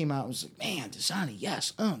Dasani came out, I was like, man, Dasani,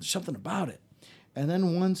 yes. There's something about it. And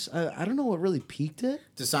then once, I don't know what really piqued it.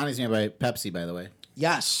 Dasani's made by Pepsi, by the way.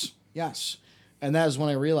 Yes. And that is when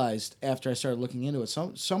I realized after I started looking into it.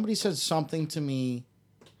 Somebody said something to me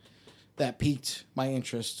that piqued my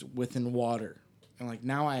interest within water. And like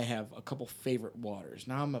now I have a couple favorite waters.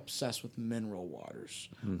 Now I'm obsessed with mineral waters.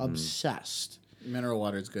 Obsessed. Mineral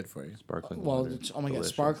water is good for you. Sparkling Well, water. it's, oh my Delicious.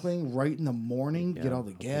 God, sparkling right in the morning, get all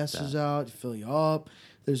the gases out, fill you up.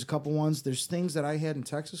 There's a couple ones. There's things that I had in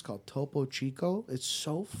Texas called Topo Chico. It's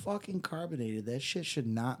so fucking carbonated. That shit should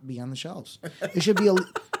not be on the shelves. It should be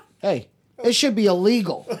hey, it should be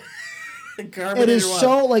illegal. It is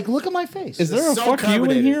so like look at my face. Is there a so fuck you in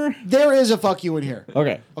carbonated. here? There is a fuck you in here.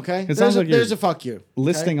 Okay. Okay? It sounds like there's you're a fuck you.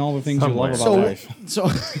 listing all the things Somewhere. you love about So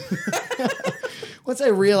life. once I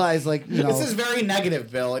realized like, you know, This is very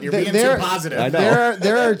negative, Bill, and you're Th- being there- too positive. I know.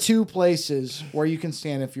 there are 2 places where you can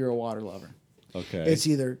stand if you're a water lover. Okay. It's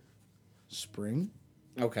either spring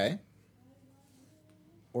Okay.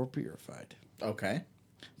 or purified. Okay.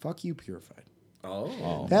 Fuck you, purified.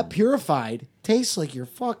 Oh. That purified tastes like you're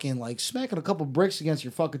fucking like smacking a couple bricks against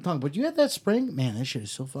your fucking tongue. But you have that spring, man, that shit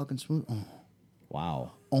is so fucking smooth.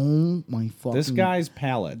 Wow. Oh my fucking This guy's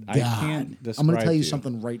palate. God. I can't describe. I'm gonna tell you to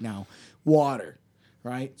something right now. Water,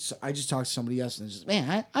 right? So I just talked to somebody else and just,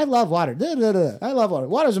 man, I love water. Da, da, da. I love water.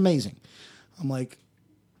 Water's amazing. I'm like,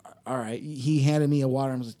 all right. He handed me a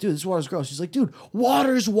water. I was like, dude, this water's gross. He's like, dude,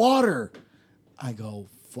 water's water. I go,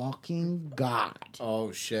 fucking God.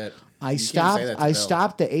 Oh shit. I You can't say that to Bill.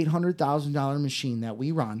 stopped the $800,000 machine that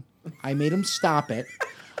we run. I made him stop it.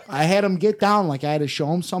 I had him get down like I had to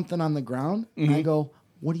show him something on the ground. Mm-hmm. I go,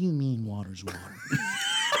 what do you mean water's water?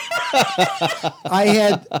 I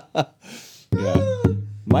had Yeah.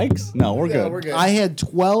 Mike's? No, we're Yeah, good. we're good. I had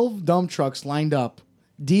 12 dump trucks lined up.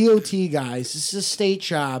 DOT guys, this is a state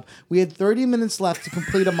job. We had 30 minutes left to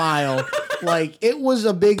complete a mile. Like, it was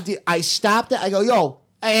a big deal. I stopped it. I go, yo,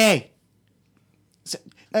 hey.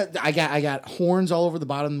 I got horns all over the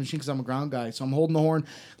bottom of the machine because I'm a ground guy. So I'm holding the horn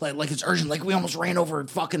like it's urgent. Like we almost ran over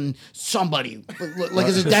fucking somebody. Like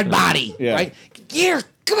it's a dead body. Yeah. Right? Here,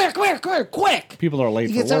 come here, quick. People are late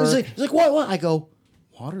He for gets out, work. he's like, what? I go,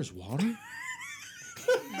 water's water?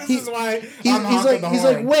 This is why He's I'm honking the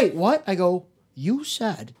like, horn. wait, what? I go, you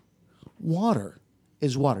said water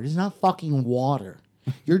is water. It's not fucking water.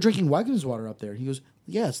 You're drinking Wegmans water up there. He goes,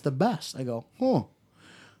 yeah, it's the best. I go,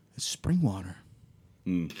 it's spring water.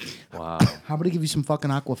 Wow. How about I give you some fucking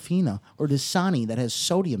Aquafina or Dasani that has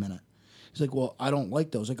sodium in it? He's like, well, I don't like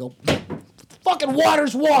those. I go, fucking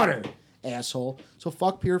water's water, asshole. So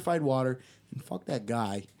fuck purified water and fuck that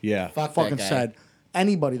guy. Yeah. Fuck Fucking that guy. said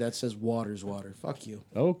anybody that says water's water. Fuck you.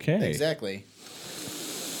 Okay. Exactly.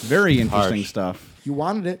 Very interesting Harsh. stuff. You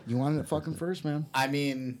wanted it. You wanted it fucking first, man. I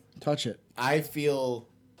mean, Touch it. I feel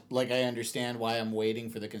like I understand why I'm waiting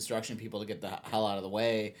for the construction people to get the hell out of the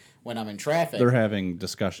way when I'm in traffic. They're having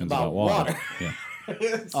discussions About about water. water.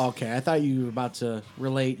 Yeah. Okay, I thought you were about to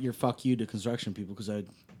relate your fuck you to construction people because I was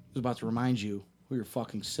about to remind you who you're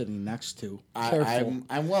fucking sitting next to. Careful.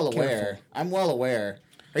 I'm well aware. Careful. I'm well aware.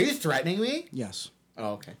 Are you threatening me? Yes.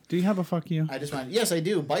 Oh, okay. Do you have a fuck you? I just want. Yes, I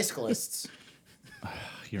do. Bicyclists,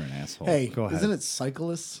 You're an asshole. Hey, Go ahead. isn't it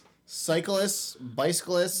cyclists? cyclists,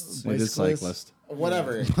 bicyclists, It is bicyclists? cyclist.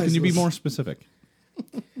 whatever. Can you be more specific?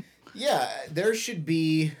 Yeah, there should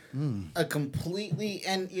be a completely.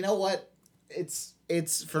 And you know what?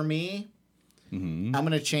 It's for me. I'm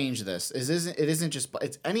gonna change this. It isn't just.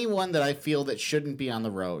 It's anyone that I feel that shouldn't be on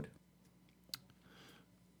the road.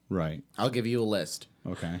 Right. I'll give you a list.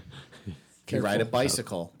 Okay. If you ride a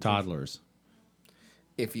bicycle, Toddlers.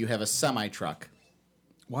 if you have a semi truck,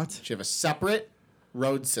 What? Should have a separate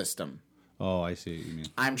road system. Oh, I see what you mean.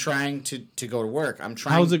 I'm trying to go to work. I'm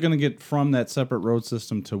trying. How is it going to get from that separate road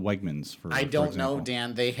system to Wegmans? I don't know,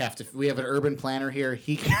 Dan. They have to. We have an urban planner here.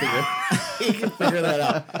 He can figure that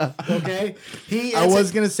out. Okay. I was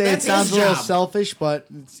gonna say it that's sounds his a little job. selfish, but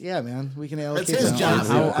yeah, man, we can allocate That's his that.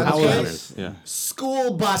 job. Okay. Yeah.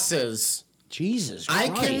 School buses. Jesus I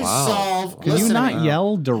Christ. can Wow. solve. Can listen you to not me.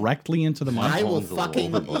 yell directly into the mic? I will phone's a little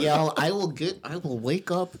fucking overboard. yell. I will wake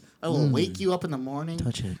up. I will wake you up in the morning.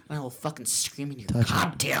 Touch it. And I will fucking scream in your Touch it.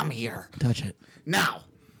 goddamn ear. Touch it. Now,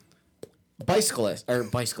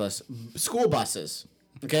 school buses.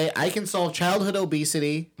 Okay, I can solve childhood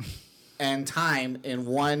obesity and time in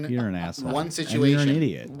one. You're an asshole. One And situation. you're an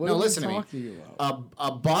idiot. What No, are we listen to me. talking about?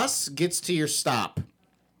 A bus gets to your stop.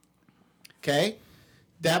 Okay,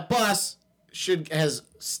 that bus has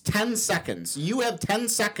 10 seconds. You have 10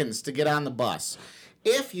 seconds to get on the bus.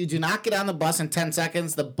 If you do not get on the bus in 10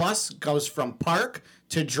 seconds, the bus goes from park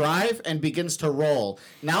to drive and begins to roll.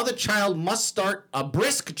 Now the child must start a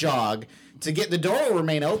brisk jog to get the door will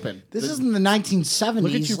remain open. This isn't the 1970s.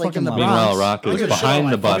 Look at you like fucking in the lying. Meanwhile, Bronx. Rock Look is at the shit on behind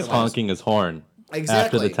my the bus fucking lights. honking his horn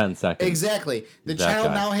Exactly. after the 10 seconds. Exactly. The That child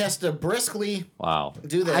guy. now has to briskly Wow.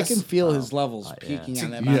 do this. I can feel his levels peaking yeah.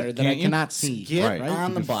 on that monitor that I can't you? cannot see. get Right. on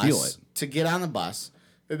You the can feel bus it. to get on the bus.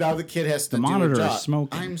 And now the kid has to The do monitor a is job.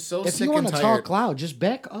 smoking. I'm so If sick you want and to tired. talk loud, just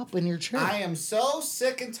back up in your chair. I am so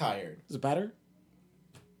sick and tired Is it better?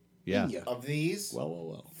 Yeah. of these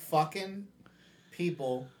Well. fucking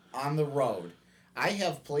people on the road. I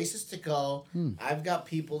have places to go. I've got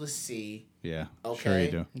people to see. Yeah. Sure Okay.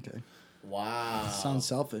 you do. Okay. Wow. Sounds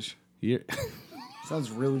selfish. You're,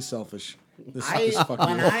 Sounds really selfish. This fucking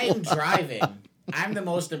When I'm driving, I'm the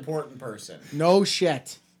most important person. No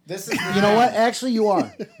shit. This is You know what? Actually, you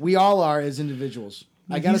are. We all are as individuals.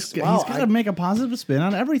 I gotta. he's got to make a positive spin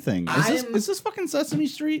on everything. I'm- Is this fucking Sesame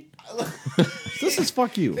Street? This is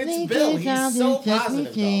fuck you. It's Bill. He's so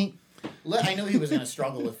positive, though. I knew he was going to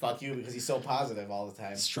struggle with fuck you because he's so positive all the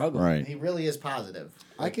time. struggle. Right. He really is positive.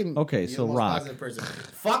 I can. Okay, You're so the most Rock. positive person.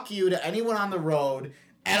 Fuck you to anyone on the road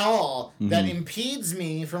at all that impedes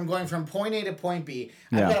me from going from point A to point B.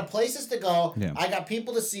 Yeah. I've got places to go. Yeah. I got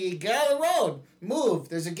people to see. Get out of the road. Move.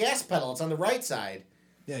 There's a gas pedal. It's on the right side.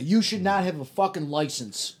 Yeah, you should not have a fucking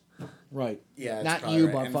license. Right. Yeah, that's Not probably you,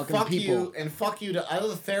 right. but And fucking fuck people. You, and fuck you to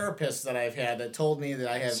other therapists that I've had that told me that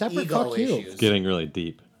I have Separate ego fuck you. issues. Getting really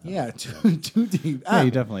deep. Yeah, too deep. Yeah,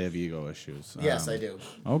 you definitely have ego issues. Yes, I do.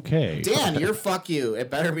 Okay. Dan, you're fuck you. It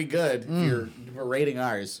better be good if you're rating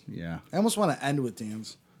ours. Yeah. I almost want to end with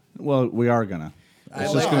Dan's. Well, we are gonna. It's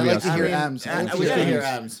Well, just no, gonna be I us. to hear mean, M's. I like to we hear gotta hear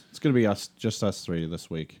M's. M's. It's gonna be us, just us three this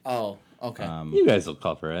week. Oh, okay. You guys will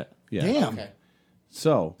cover it. Yeah. Damn. Okay.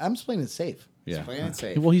 So. M's playing it safe. Yeah. Playing it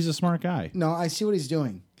safe. Well, he's a smart guy. No, I see what he's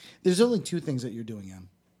doing. There's only two things that you're doing, Em.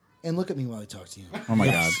 And look at me while I talk to you. Oh my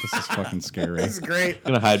god, this is fucking scary. This is great.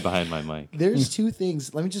 I'm gonna hide behind my mic. There's two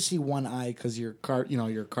things. Let me just see one eye because your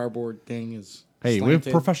your cardboard thing is. Hey, we have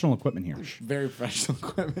slanted. professional equipment here. Very professional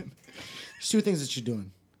equipment. There's two things that you're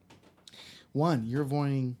doing. One, you're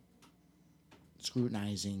avoiding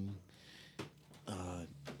scrutinizing,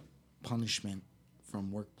 punishment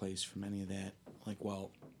from workplace, from any of that. Like,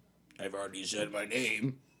 well, I've already said my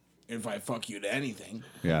name. If I fuck you to anything,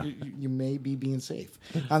 Yeah. you may be being safe.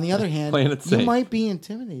 On the other hand, Playing it you safe. might be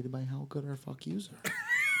intimidated by how good our fuck yous are.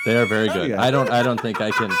 They are very good. yeah. I don't think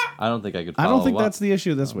I can. I don't think I could. I Follow don't think up. that's the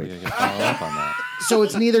issue this I week. think I can follow up on that. So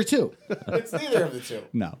it's neither two. It's neither of the two.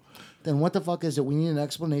 No. Then what the fuck is it? We need an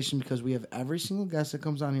explanation because we have every single guest that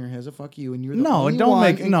comes on here has a fuck you, and you're the No, only don't one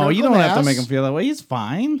make in no, you critical don't have to mass. make him feel that way. He's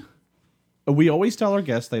fine. We always tell our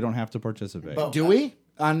guests they don't have to participate. But- Do we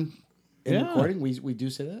in Yeah. recording? We do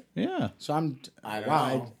say that. Yeah. So I don't wow.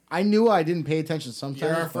 know. I knew I didn't pay attention. Sometimes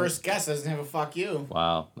You're our but- first guest that doesn't have a fuck you.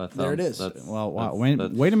 Wow, that's There it is. Well, wow.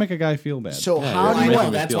 Way to make a guy feel bad. So Yeah, how you're do I you making know,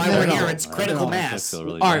 want? me that's feel why bad. we're here. It's critical I mass. feel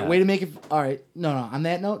really All right, bad. way to make it. All right, no. On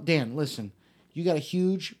that note, Dan, listen. You got a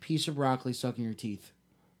huge piece of broccoli stuck in your teeth.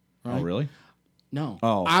 oh, really? No.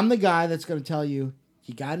 Oh. I'm the guy that's going to tell you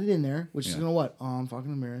he got it in there, which is Yeah. going to what? Oh, I'm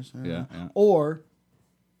fucking embarrassed. I don't Yeah, know. yeah. Or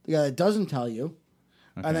the guy that doesn't tell you,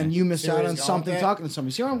 and then you miss See where out he's on going something with that? talking to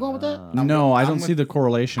somebody. See where I'm going with that? No, I don't I'm see the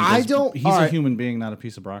correlation. 'cause I don't- He's all a right. human being, not a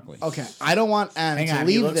piece of broccoli. Okay, I don't want M Hang to on,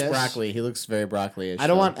 he leave looks this. broccoli. He looks very broccoli. I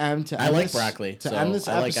don't want M to. I end like this- broccoli, To so end this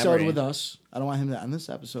I like episode Emery. with us. I don't want him to end this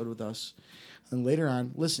episode with us. And later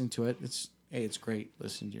on, listening to it, it's great.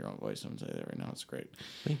 Listen to your own voice. I'm gonna tell you that right now. It's great.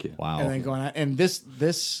 Thank you. Wow. And then going on, and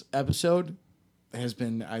this episode has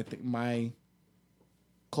been, I think, my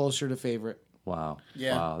closer to favorite Wow.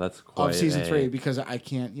 Yeah. Wow. That's quite of season a- 3 because I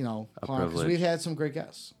can't, because privilege. we've had some great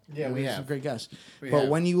guests. Yeah, we had have. some great guests. We But have.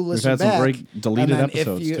 when you listen had some back, great deleted and then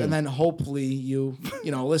episodes, too. and then hopefully you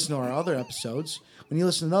listen to our other episodes. When you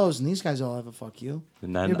listen to those, and these guys all have a fuck you.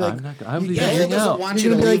 And then you're gonna be I'm not gonna- I'll be Yeah, he hanging doesn't out. want You're you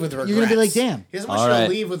to gonna be leave like- with regrets. you're gonna be like Dan. He doesn't want All you right. to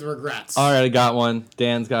leave with regrets. All right, I got one.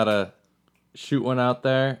 Dan's got to shoot one out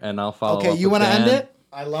there, and I'll follow Okay, up you with want to end Dan. it?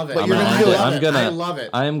 I love it. But I'm you're gonna gonna end do it. it. I'm gonna. I love it.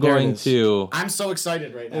 I am There it going is. to. I'm so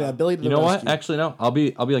excited right now. Yeah, Billy. To You the know what? rescue. Actually, no. I'll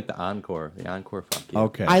be like the encore. The encore. Fuck you.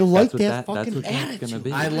 Okay. I like That's that what fucking that's what that's attitude. gonna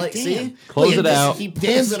be. I like. Dan. See, Close Look it at this. out. He pulls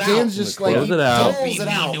Dan's- it out. Dan's just like- Close it out. Pulls it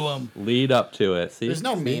out. Lead up to it. See, There's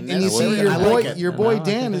no meanness. And you I see like your it. boy, I like it. your boy No, I think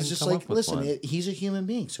Dan I is can just come like, up with listen, one. he's a human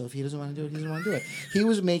being. So if he doesn't want to do it, he doesn't want to do it. He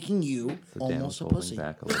was making you So Dan was almost a holding pussy.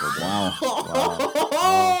 back a little bit. Wow.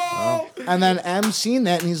 And then M seen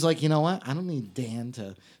that and he's like, you know what? I don't need Dan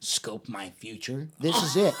to scope my future. This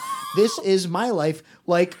is it. This is my life.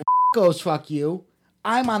 Like goes, fuck you.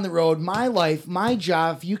 I'm on the road. My life, my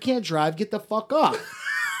job. If you can't drive, get the fuck up.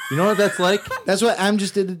 You know what that's like? That's what M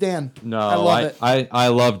just did to Dan. No, I love it. I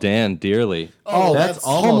love Dan dearly. Oh, that's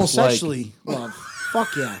almost like homosexually love.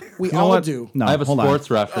 Fuck yeah. We You know all what? do. No, I have a hold on. sports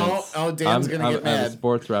reference. Oh, Dan's gonna get I have a mad.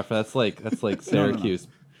 sports reference. That's like Syracuse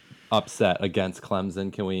upset against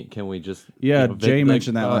Clemson. Can we just Yeah, Jay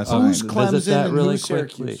mentioned that last night. Who's visit Clemson that and really who's quickly?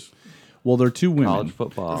 Syracuse? Well, they're two women. College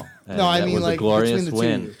football. And No, I that mean, was like, a glorious between the two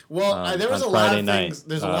of win. you. Well, there was on a lot Friday of night, things.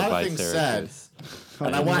 There's a lot by of things Syracuse. said,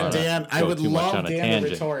 and I want Dan. I Go would too much love on a Dan to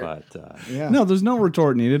tangent, retort. but Yeah. No, there's no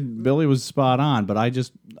retort needed. Billy was spot on, but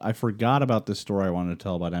I forgot about this story I wanted to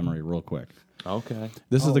tell about Emery real quick. okay.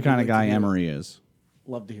 This is Oh, the kind we'd of like to guy hear it. Emery is.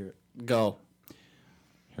 Love to hear it. Go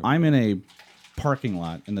I'm in a parking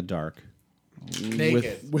lot in the dark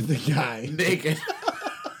naked, With the guy. naked,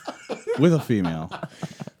 with a female.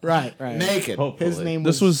 Right. naked. His name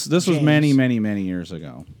This was James. many years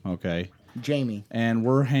ago. Okay, Jamie. and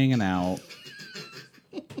we're hanging out.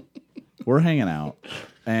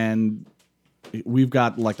 And we've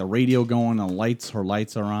got like the radio going, and her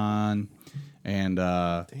lights are on, and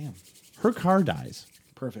Damn. her car dies.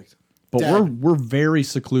 Perfect. But Dead. we're very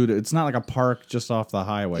secluded. It's not like a park just off the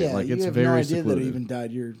highway. Yeah, like you it's have very no idea secluded. that it even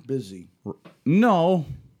died. You're busy. No,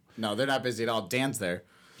 No, they're not busy at all. Dan's there.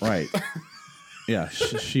 right. Yeah,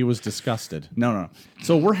 she was disgusted. No.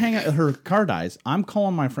 So we're hanging. Her car dies. I'm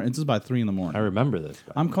calling my friends. This is about 3 a.m. I remember this.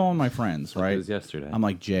 I'm calling my friends. Right. It was yesterday. I'm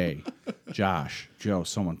like, Jay, Josh, Joe.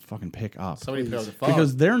 Someone fucking pick up. Somebody pick up the phone.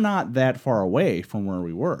 Because they're not that far away from where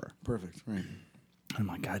we were. Perfect. Right. I'm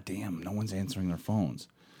like, God damn, no one's answering their phones.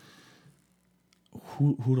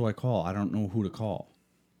 Who do I call? I don't know who to call.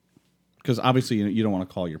 Because obviously you don't want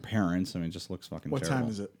to call your parents. I mean, it just looks fucking What terrible. time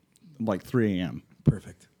is it? Like 3 a.m.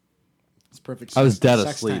 Perfect. It's perfect. I was dead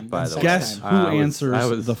Sex asleep, time. by the Sex way. Guess time. who I was- answers I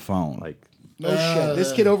was the phone? Like, No shit.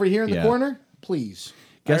 This kid over here in the yeah. corner? Please.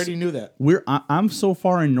 I already knew that. I'm so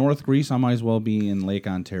far in North Greece, I might as well be in Lake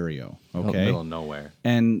Ontario. Okay. middle of nowhere.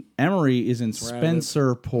 And Emery is in where I live.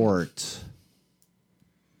 Spencerport.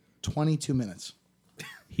 22 minutes.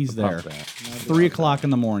 He's there. Fuck that. 3 o'clock in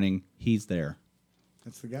the morning. He's there.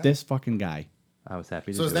 That's the guy. This fucking guy. I was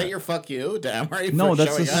happy to So do is that it. your fuck you to Emery? No, for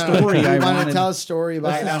that's the showing up? story I You want wanted. to tell a story about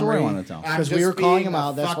That's the story I Emery? wanted to tell. I'm Because we just were calling being him a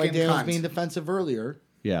out. That's why fucking Dan was cunt. being defensive earlier,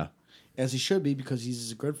 Yeah. as he should be, because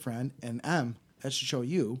he's a good friend. And M, that should show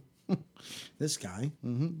you. This guy,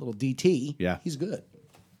 little DT. Yeah. He's good.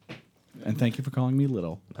 And thank you for calling me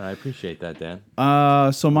little. I appreciate that, Dan.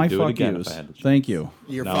 So my do it fuck again yous. if I had the chance. Thank you.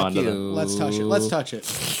 Your Now fuck onto the- you. Let's touch it. Let's touch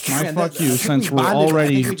it. My Man, fuck that- you, I think since we we're bonded-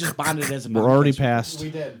 already- I think we just bonded as a We're already podcast. past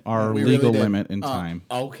We did. our We really legal did. limit in time.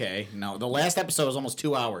 Okay, no, the last episode was almost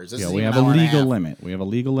 2 hours. This Yeah, is we even have a an hour and legal half. limit. We have a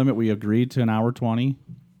legal limit. We agreed to an hour 20.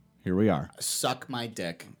 Here we are. Suck my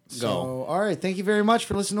dick. Go. So, all right. Thank you very much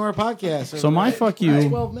for listening to our podcast. So my fuck you,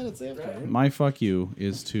 12 minutes after. my fuck you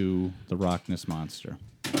is to the Rockness Monster.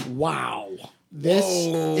 Wow. This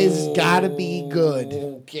is gotta be good.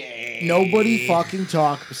 Okay. Nobody fucking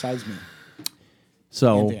talk besides me.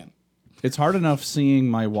 So And Dan. it's hard enough seeing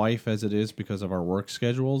my wife as it is because of our work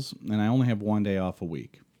schedules, and I only have 1 day off a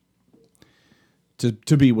week.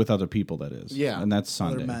 To be with other people, that is. Yeah. And that's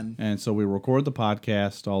Sunday. men. And so we record the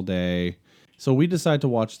podcast all day. So we decide to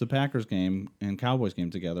watch the Packers game and Cowboys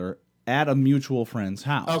game together at a mutual friend's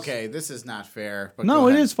house. Okay, this is not fair. But No, go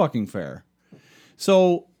it ahead. is fucking fair.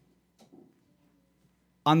 So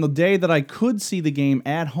on the day that I could see the game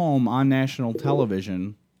at home on national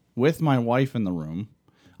television with my wife in the room,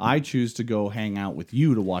 I choose to go hang out with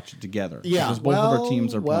you to watch it together. Yeah. Because both of our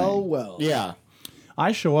teams are playing. Well. Yeah.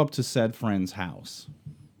 I show up to said friend's house.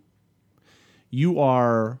 You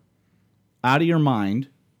are out of your mind.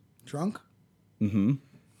 Drunk?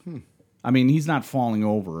 I mean, he's not falling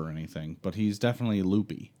over or anything, but he's definitely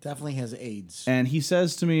loopy. Definitely has AIDS. And he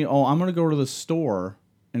says to me, "Oh, I'm going to go to the store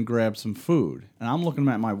and grab some food." And I'm looking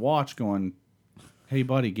at my watch going, "Hey,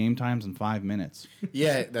 buddy, game time's in 5 minutes."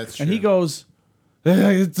 Yeah, that's true. And he goes,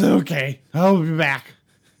 "It's okay. I'll be back."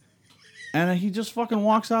 And he just fucking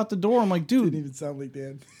walks out the door. I'm like, Didn't dude, even sound like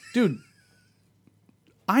Dan. dude,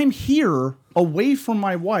 I'm here away from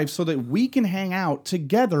my wife so that we can hang out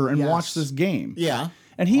together and Yes. watch this game. Yeah.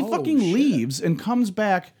 And he Oh, fucking shit. leaves and comes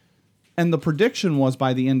back. And the prediction was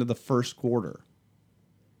by the end of the first quarter.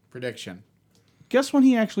 Prediction. Guess when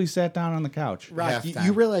he actually sat down on the couch? Rock, Halftime.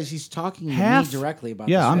 you realize he's talking to Half. me directly about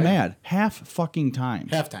Yeah, this, I'm right? mad. Half fucking time.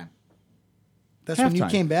 Halftime. That's when you Halftime.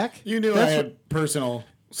 came back? You knew That's I had personal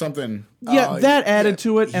something. Yeah, that added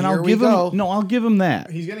to it, and Here I'll we give go. him. No, I'll give him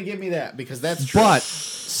that. He's gonna give me that because that's true. But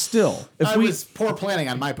still, if I we was poor planning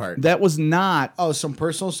on my part. that was not. Oh, some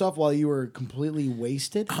personal stuff while you were completely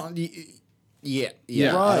wasted? Yeah. Yeah.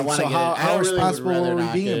 I don't Right, wanna so get how- in- I how really would responsible rather are we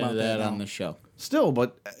not being get about into that that on now? the show? Still,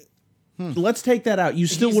 but let's take that out. You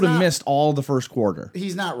still He's would have not- missed all the first quarter.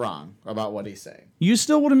 He's not wrong about what he's saying. You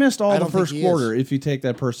still would have missed all I the don't think first he quarter is. if you take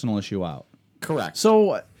that personal issue out. Correct.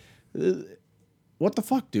 So, what the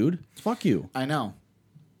fuck, dude? Fuck you. I know.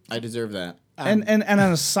 I deserve that. And on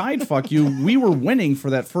a side, fuck you. We were winning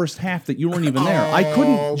for that first half that you weren't even there. I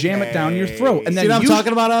couldn't jam it down your throat. And then See what I'm you-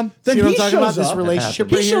 talking about, Then See what I'm he talking about? shows This up. relationship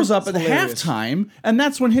He right here? shows up at It's hilarious. halftime, and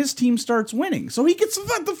that's when his team starts winning. So he gets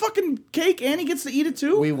the fucking cake, and he gets to eat it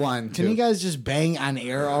too. We won. Can you guys just bang on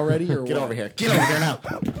air already? Or get what? over here? Get over here now.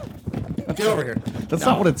 Get over here. That's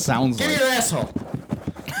not what it sounds Give like. me your asshole.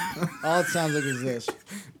 All it sounds like is this.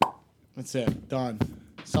 That's it. Done.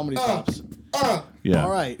 Somebody pops. Yeah.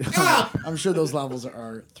 All right. I'm sure those levels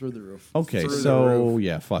are through the roof. Okay, Through the so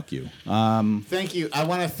yeah, fuck you. Thank you. I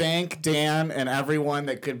want to thank Dan and everyone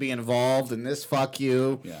that could be involved in this. Fuck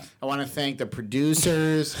you. Yeah. I want to thank the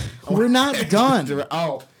producers. We're not done.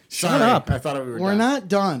 Oh, sorry. up. I thought we were We're done. not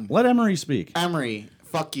done. Let Emery speak. Emery,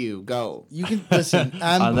 fuck you. Go. You can listen.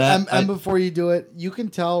 On that, and before you do it, you can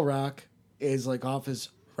tell Rock is like off his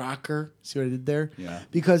rocker. See what I did there? Yeah.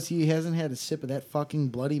 Because he hasn't had a sip of that fucking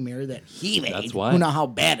Bloody Mary that he made. That's why. Who know how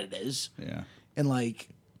bad it is? Yeah. And like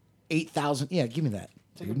 8,000. Yeah, give me that,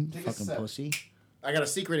 dude. take a Fucking sip. pussy. I got a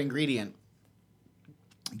secret ingredient.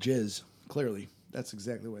 Jizz. Clearly, that's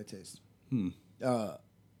exactly what it tastes.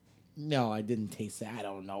 No, I didn't taste that. I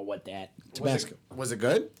don't know what that Tabasco. Was it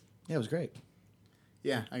good? Yeah, it was great.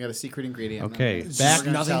 Yeah, I got a secret ingredient. Okay, It's back- we're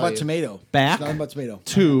gonna Nothing tell but you. tomato. Back It's nothing but tomato.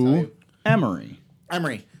 to Emery.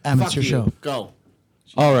 Emery, Em, it's fuck your you. show. Go.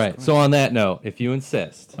 All right. So on that note, if you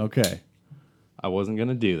insist, Okay. I wasn't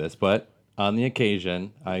gonna do this, but on the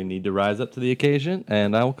occasion, I need to rise up to the occasion,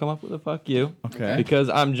 and I will come up with a fuck you. Okay. Because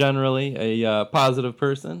I'm generally a positive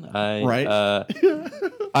person. Right.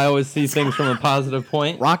 I always see things from a positive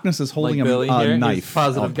point. Rockness is Like holding Billy a here, knife. he's a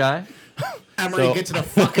positive Oh, guy. Emery, So- get to the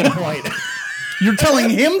fucking point. You're telling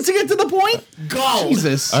him to get to the point? Go.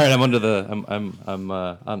 Jesus. All right, I'm under the. I'm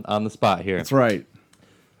on the spot here. That's right.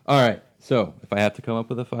 All right. So if I have to come up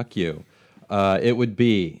with a fuck you, it would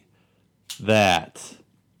be that.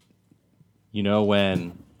 You know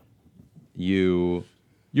when you're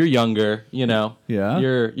younger, you know, Yeah.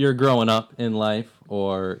 you're growing up in life,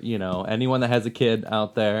 or you know anyone that has a kid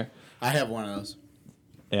out there, I have one of those.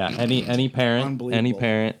 yeah, any parent,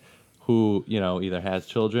 Unbelievable. who you know either has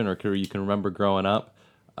children or you can remember growing up.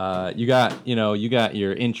 You got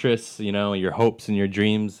your interests, you know, your hopes and your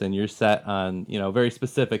dreams, and you're set on very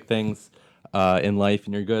specific things in life,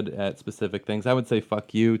 and you're good at specific things. I would say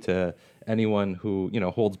fuck you to anyone who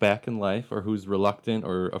holds back in life, or who's reluctant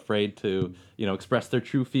or afraid to express their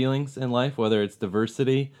true feelings in life, whether it's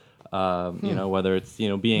diversity, whether it's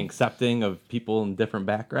being accepting of people in different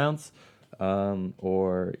backgrounds,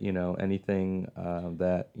 or anything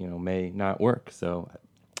that may not work. So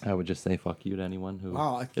I would just say fuck you to anyone who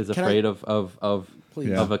Wow, is can I- afraid of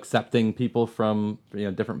Please. accepting people from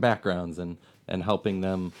different backgrounds and helping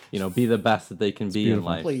them be the best that they can be in beautiful.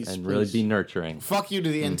 life, Please, and really please. be nurturing. Fuck you to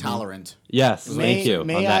the intolerant. Yes, thank you.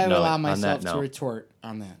 May on that I note, allow on myself that to note. retort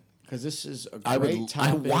on that? Because this is a I great would.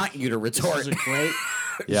 topic. I want you to retort. This is a great,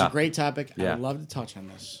 it's Yeah. a great topic. Yeah. I'd love to touch on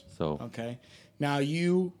this. So Okay. Now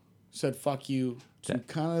you said fuck you to Okay.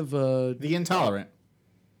 kind of a The intolerant.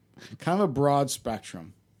 broad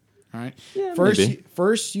spectrum. All right. Yeah, first, maybe.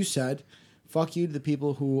 first you said fuck you to the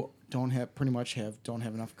people who don't have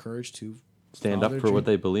enough courage to stand follow up their for what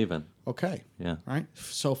dream. they believe in. Okay. Yeah. All right.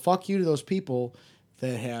 So fuck you to those people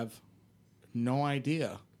that have no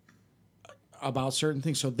idea about certain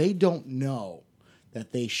things. So they don't know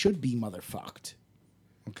that they should be motherfucked.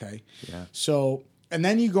 Okay. Yeah. So, and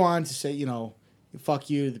then you go on to say, fuck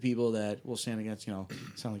you to the people that will stand against, sound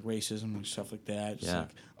like racism and stuff like that. Just Yeah.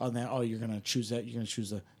 like, you're going to choose that. You're going to choose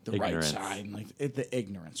the right Ignorance. side. And like the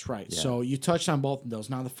ignorance, right. Yeah. So you touched on both of those.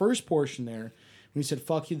 Now, the first portion there, when you said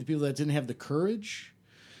fuck you to the people that didn't have the courage,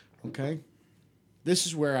 okay, this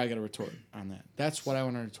is where I got to retort on that. That's what I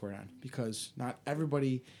want to retort on, because not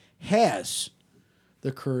everybody has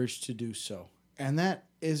the courage to do so. And that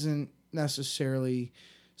isn't necessarily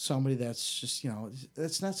somebody that's just,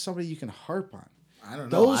 that's not somebody you can harp on. I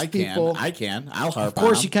don't know. Those I people- can. I'll harp Of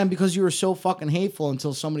course on you can, because you were so fucking hateful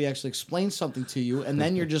until somebody actually explains something to you, and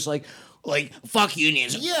then you're just like fuck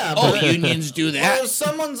unions. Yeah, Oh, but- unions do Well, that. if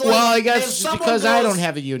someone's like, Well, I if guess someone because I goes- don't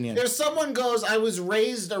have a union. If someone goes, I was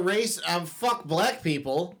raised a race, fuck black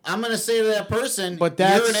people, I'm going to say to that person, But you're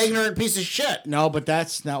that's- an ignorant piece of shit. No, but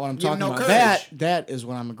that's not what I'm You have talking no about. courage. That is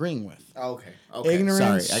what I'm agreeing with. Okay.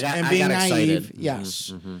 Ignorance Sorry. and I being got excited. naive.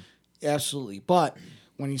 Yes, absolutely. But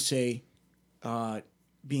when you say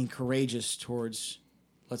being courageous towards,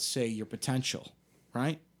 let's say, your potential,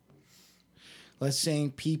 right? Let's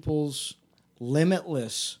say people's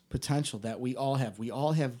limitless potential that we all have. We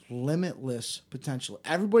all have limitless potential.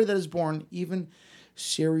 Everybody that is born, even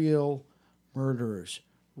serial murderers,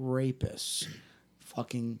 rapists,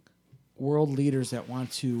 fucking world leaders that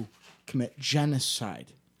want to commit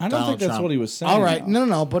genocide. I don't Donald think that's Trump. what he was saying. All right,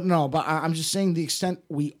 though. but I'm just saying the extent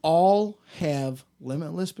we all have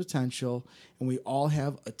limitless potential and we all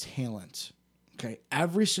have a talent. Okay,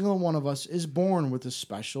 every single one of us is born with a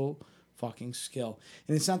special fucking skill,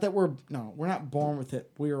 and it's not that we're not born with it.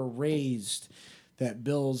 We are raised that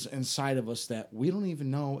builds inside of us that we don't even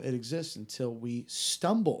know it exists until we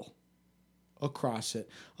stumble across it,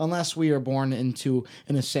 unless we are born into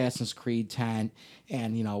an Assassin's Creed tent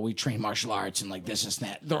and we train martial arts and like this and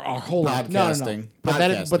that. There are a whole lot. No. Podcasting. But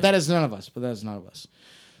Podcasting. that is none of us.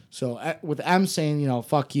 So with M saying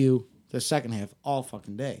fuck you, the second half all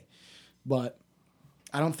fucking day, but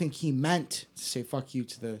I don't think he meant to say fuck you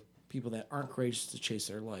to the people that aren't courageous to chase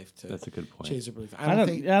their life. That's a good point. Chase their belief. I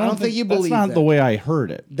don't think you believe that's not that. the way I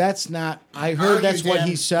heard it. That's not. I heard Argue, that's what Dan.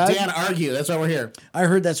 he said. Dan, argue. That's why we're here. I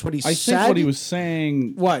heard that's what he I said. think what he was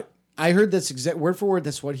saying. What? I heard that's exact word for word.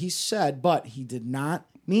 That's what he said, but he did not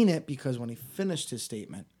mean it, because when he finished his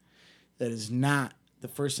statement, that is not the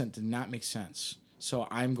first sentence did not make sense. So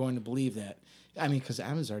I'm going to believe that. I mean, because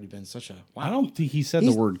Adam's already been such a. Wow. I don't think he said the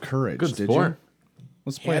He's- word courage. Good did sport. you?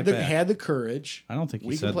 Let's play had it the back. had the courage. I don't think he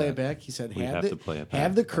we said can play that. it back. He said We have have the to play it back.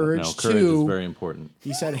 have the courage No, to. courage is very important.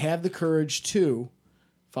 He said have the courage to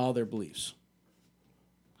follow their beliefs.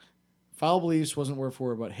 Follow beliefs wasn't word for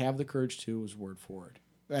word, but have the courage to was word for word.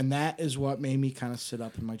 And that is what made me kind of sit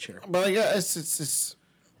up in my chair. But I guess it's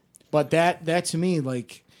But that to me,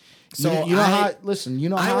 like, So you know I- how listen, you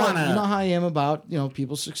know I how wanna- you know how I am about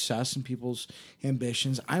people's success and people's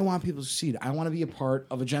ambitions. I want people to succeed. I want to be a part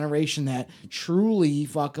of a generation that truly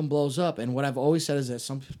fucking blows up. And what I've always said is that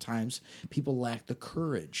sometimes people lack the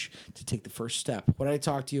courage to take the first step. What I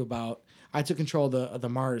talked to you about, I took control of the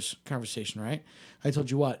Mars conversation, right? I told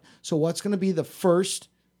you what. So what's going to be the first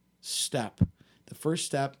step? The first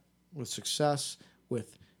step with success,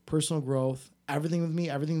 with personal growth, everything with me,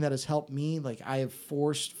 everything that has helped me, like I have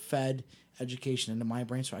forced fed education into my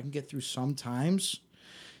brain so I can get through sometimes,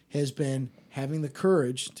 has been having the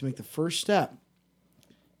courage to make the first step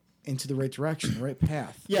into the right direction, the right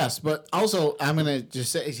path. yes, but also I'm gonna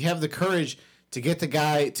just say you have the courage to get the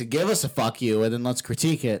guy to give us a fuck you, and then let's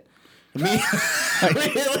critique it.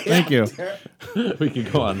 Thank you. We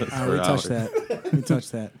could go on this for We hours. touched that. We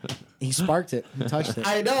touched that. He sparked it. He touched it.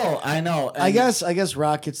 I know. I guess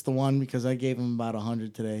Rocket's the one because I gave him about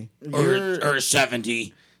 100 today. Or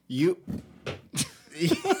 70. you,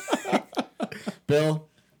 Bill.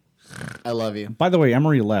 I love you. By the way,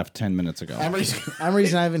 Emery left 10 minutes ago.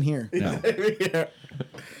 Emery's not even here. No.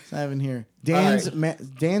 He's not even here.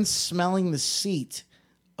 Dan's smelling the seat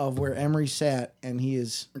of where Emery sat, and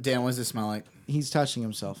Dan, what does it smell like? he's touching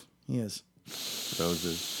himself. He is.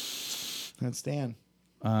 Roses. That's Dan.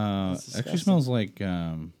 Actually smells like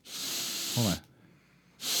hold on.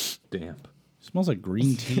 Damp. Smells like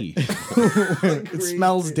green tea. It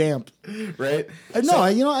smells damp. Right? No,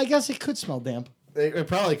 I guess it could smell damp. It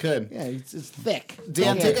probably could. Yeah, it's thick.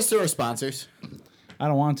 Dan, Okay. take us through our sponsors. I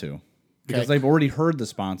don't want to. Because Okay. they've already heard the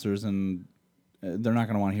sponsors and they're not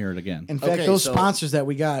going to want to hear it again. In fact, Okay, those so- sponsors that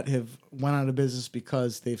we got have went out of business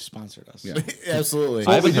because they've sponsored us. Yeah. Absolutely. What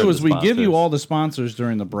we haven't do heard is the we give you sponsors. all the sponsors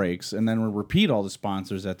during the breaks, and then we repeat all the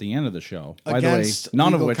sponsors at the end of the show. By Against the way,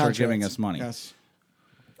 none of legal which are giving contracts. us money. Yes.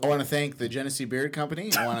 I want to thank the Genesee Beard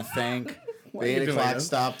Company. I want to thank the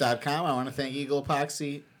 8o'clockstop.com. I want to thank Eagle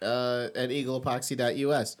Epoxy at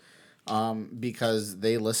eagleepoxy.us. because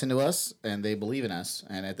they listen to us and they believe in us.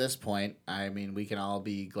 And at this point, I mean, we can all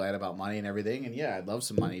be glad about money and everything. And yeah, I'd love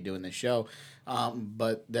some money doing this show.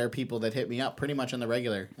 But there are people that hit me up pretty much on the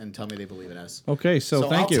regular and tell me they believe in us. Okay, so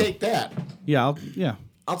thank I'll you. take that. Yeah,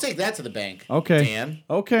 I'll take that to the bank. Okay. Dan.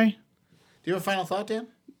 Okay. Do you have a final thought, Dan?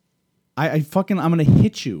 I'm gonna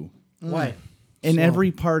hit you Why? in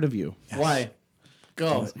every part of you Why?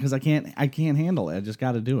 Go. because I can't handle it. I just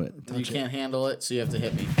got to do it. You can't handle it, so you have to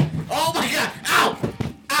hit me. Oh my God! Ow!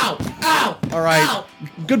 Ow! Ow! All right. Ow!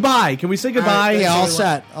 Goodbye. Can we say goodbye? Yeah, all everyone.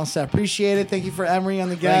 set. All set. Appreciate it. Thank you for Emery on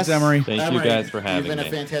the Thanks, guest. Emery. Thank Emery, you guys for having me. You've been a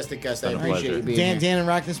fantastic guest. I Been a appreciate pleasure. you being Dan, here. Dan and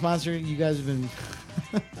Rockness Monster, you guys have been.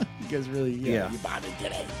 You guys really, Yeah. you bonded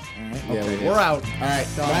today. All right. Yeah, we did. We're out. All right.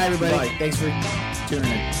 Bye, everybody. Bye. Thanks for tuning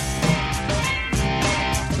in.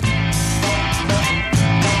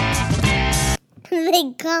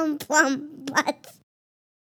 They come from butts.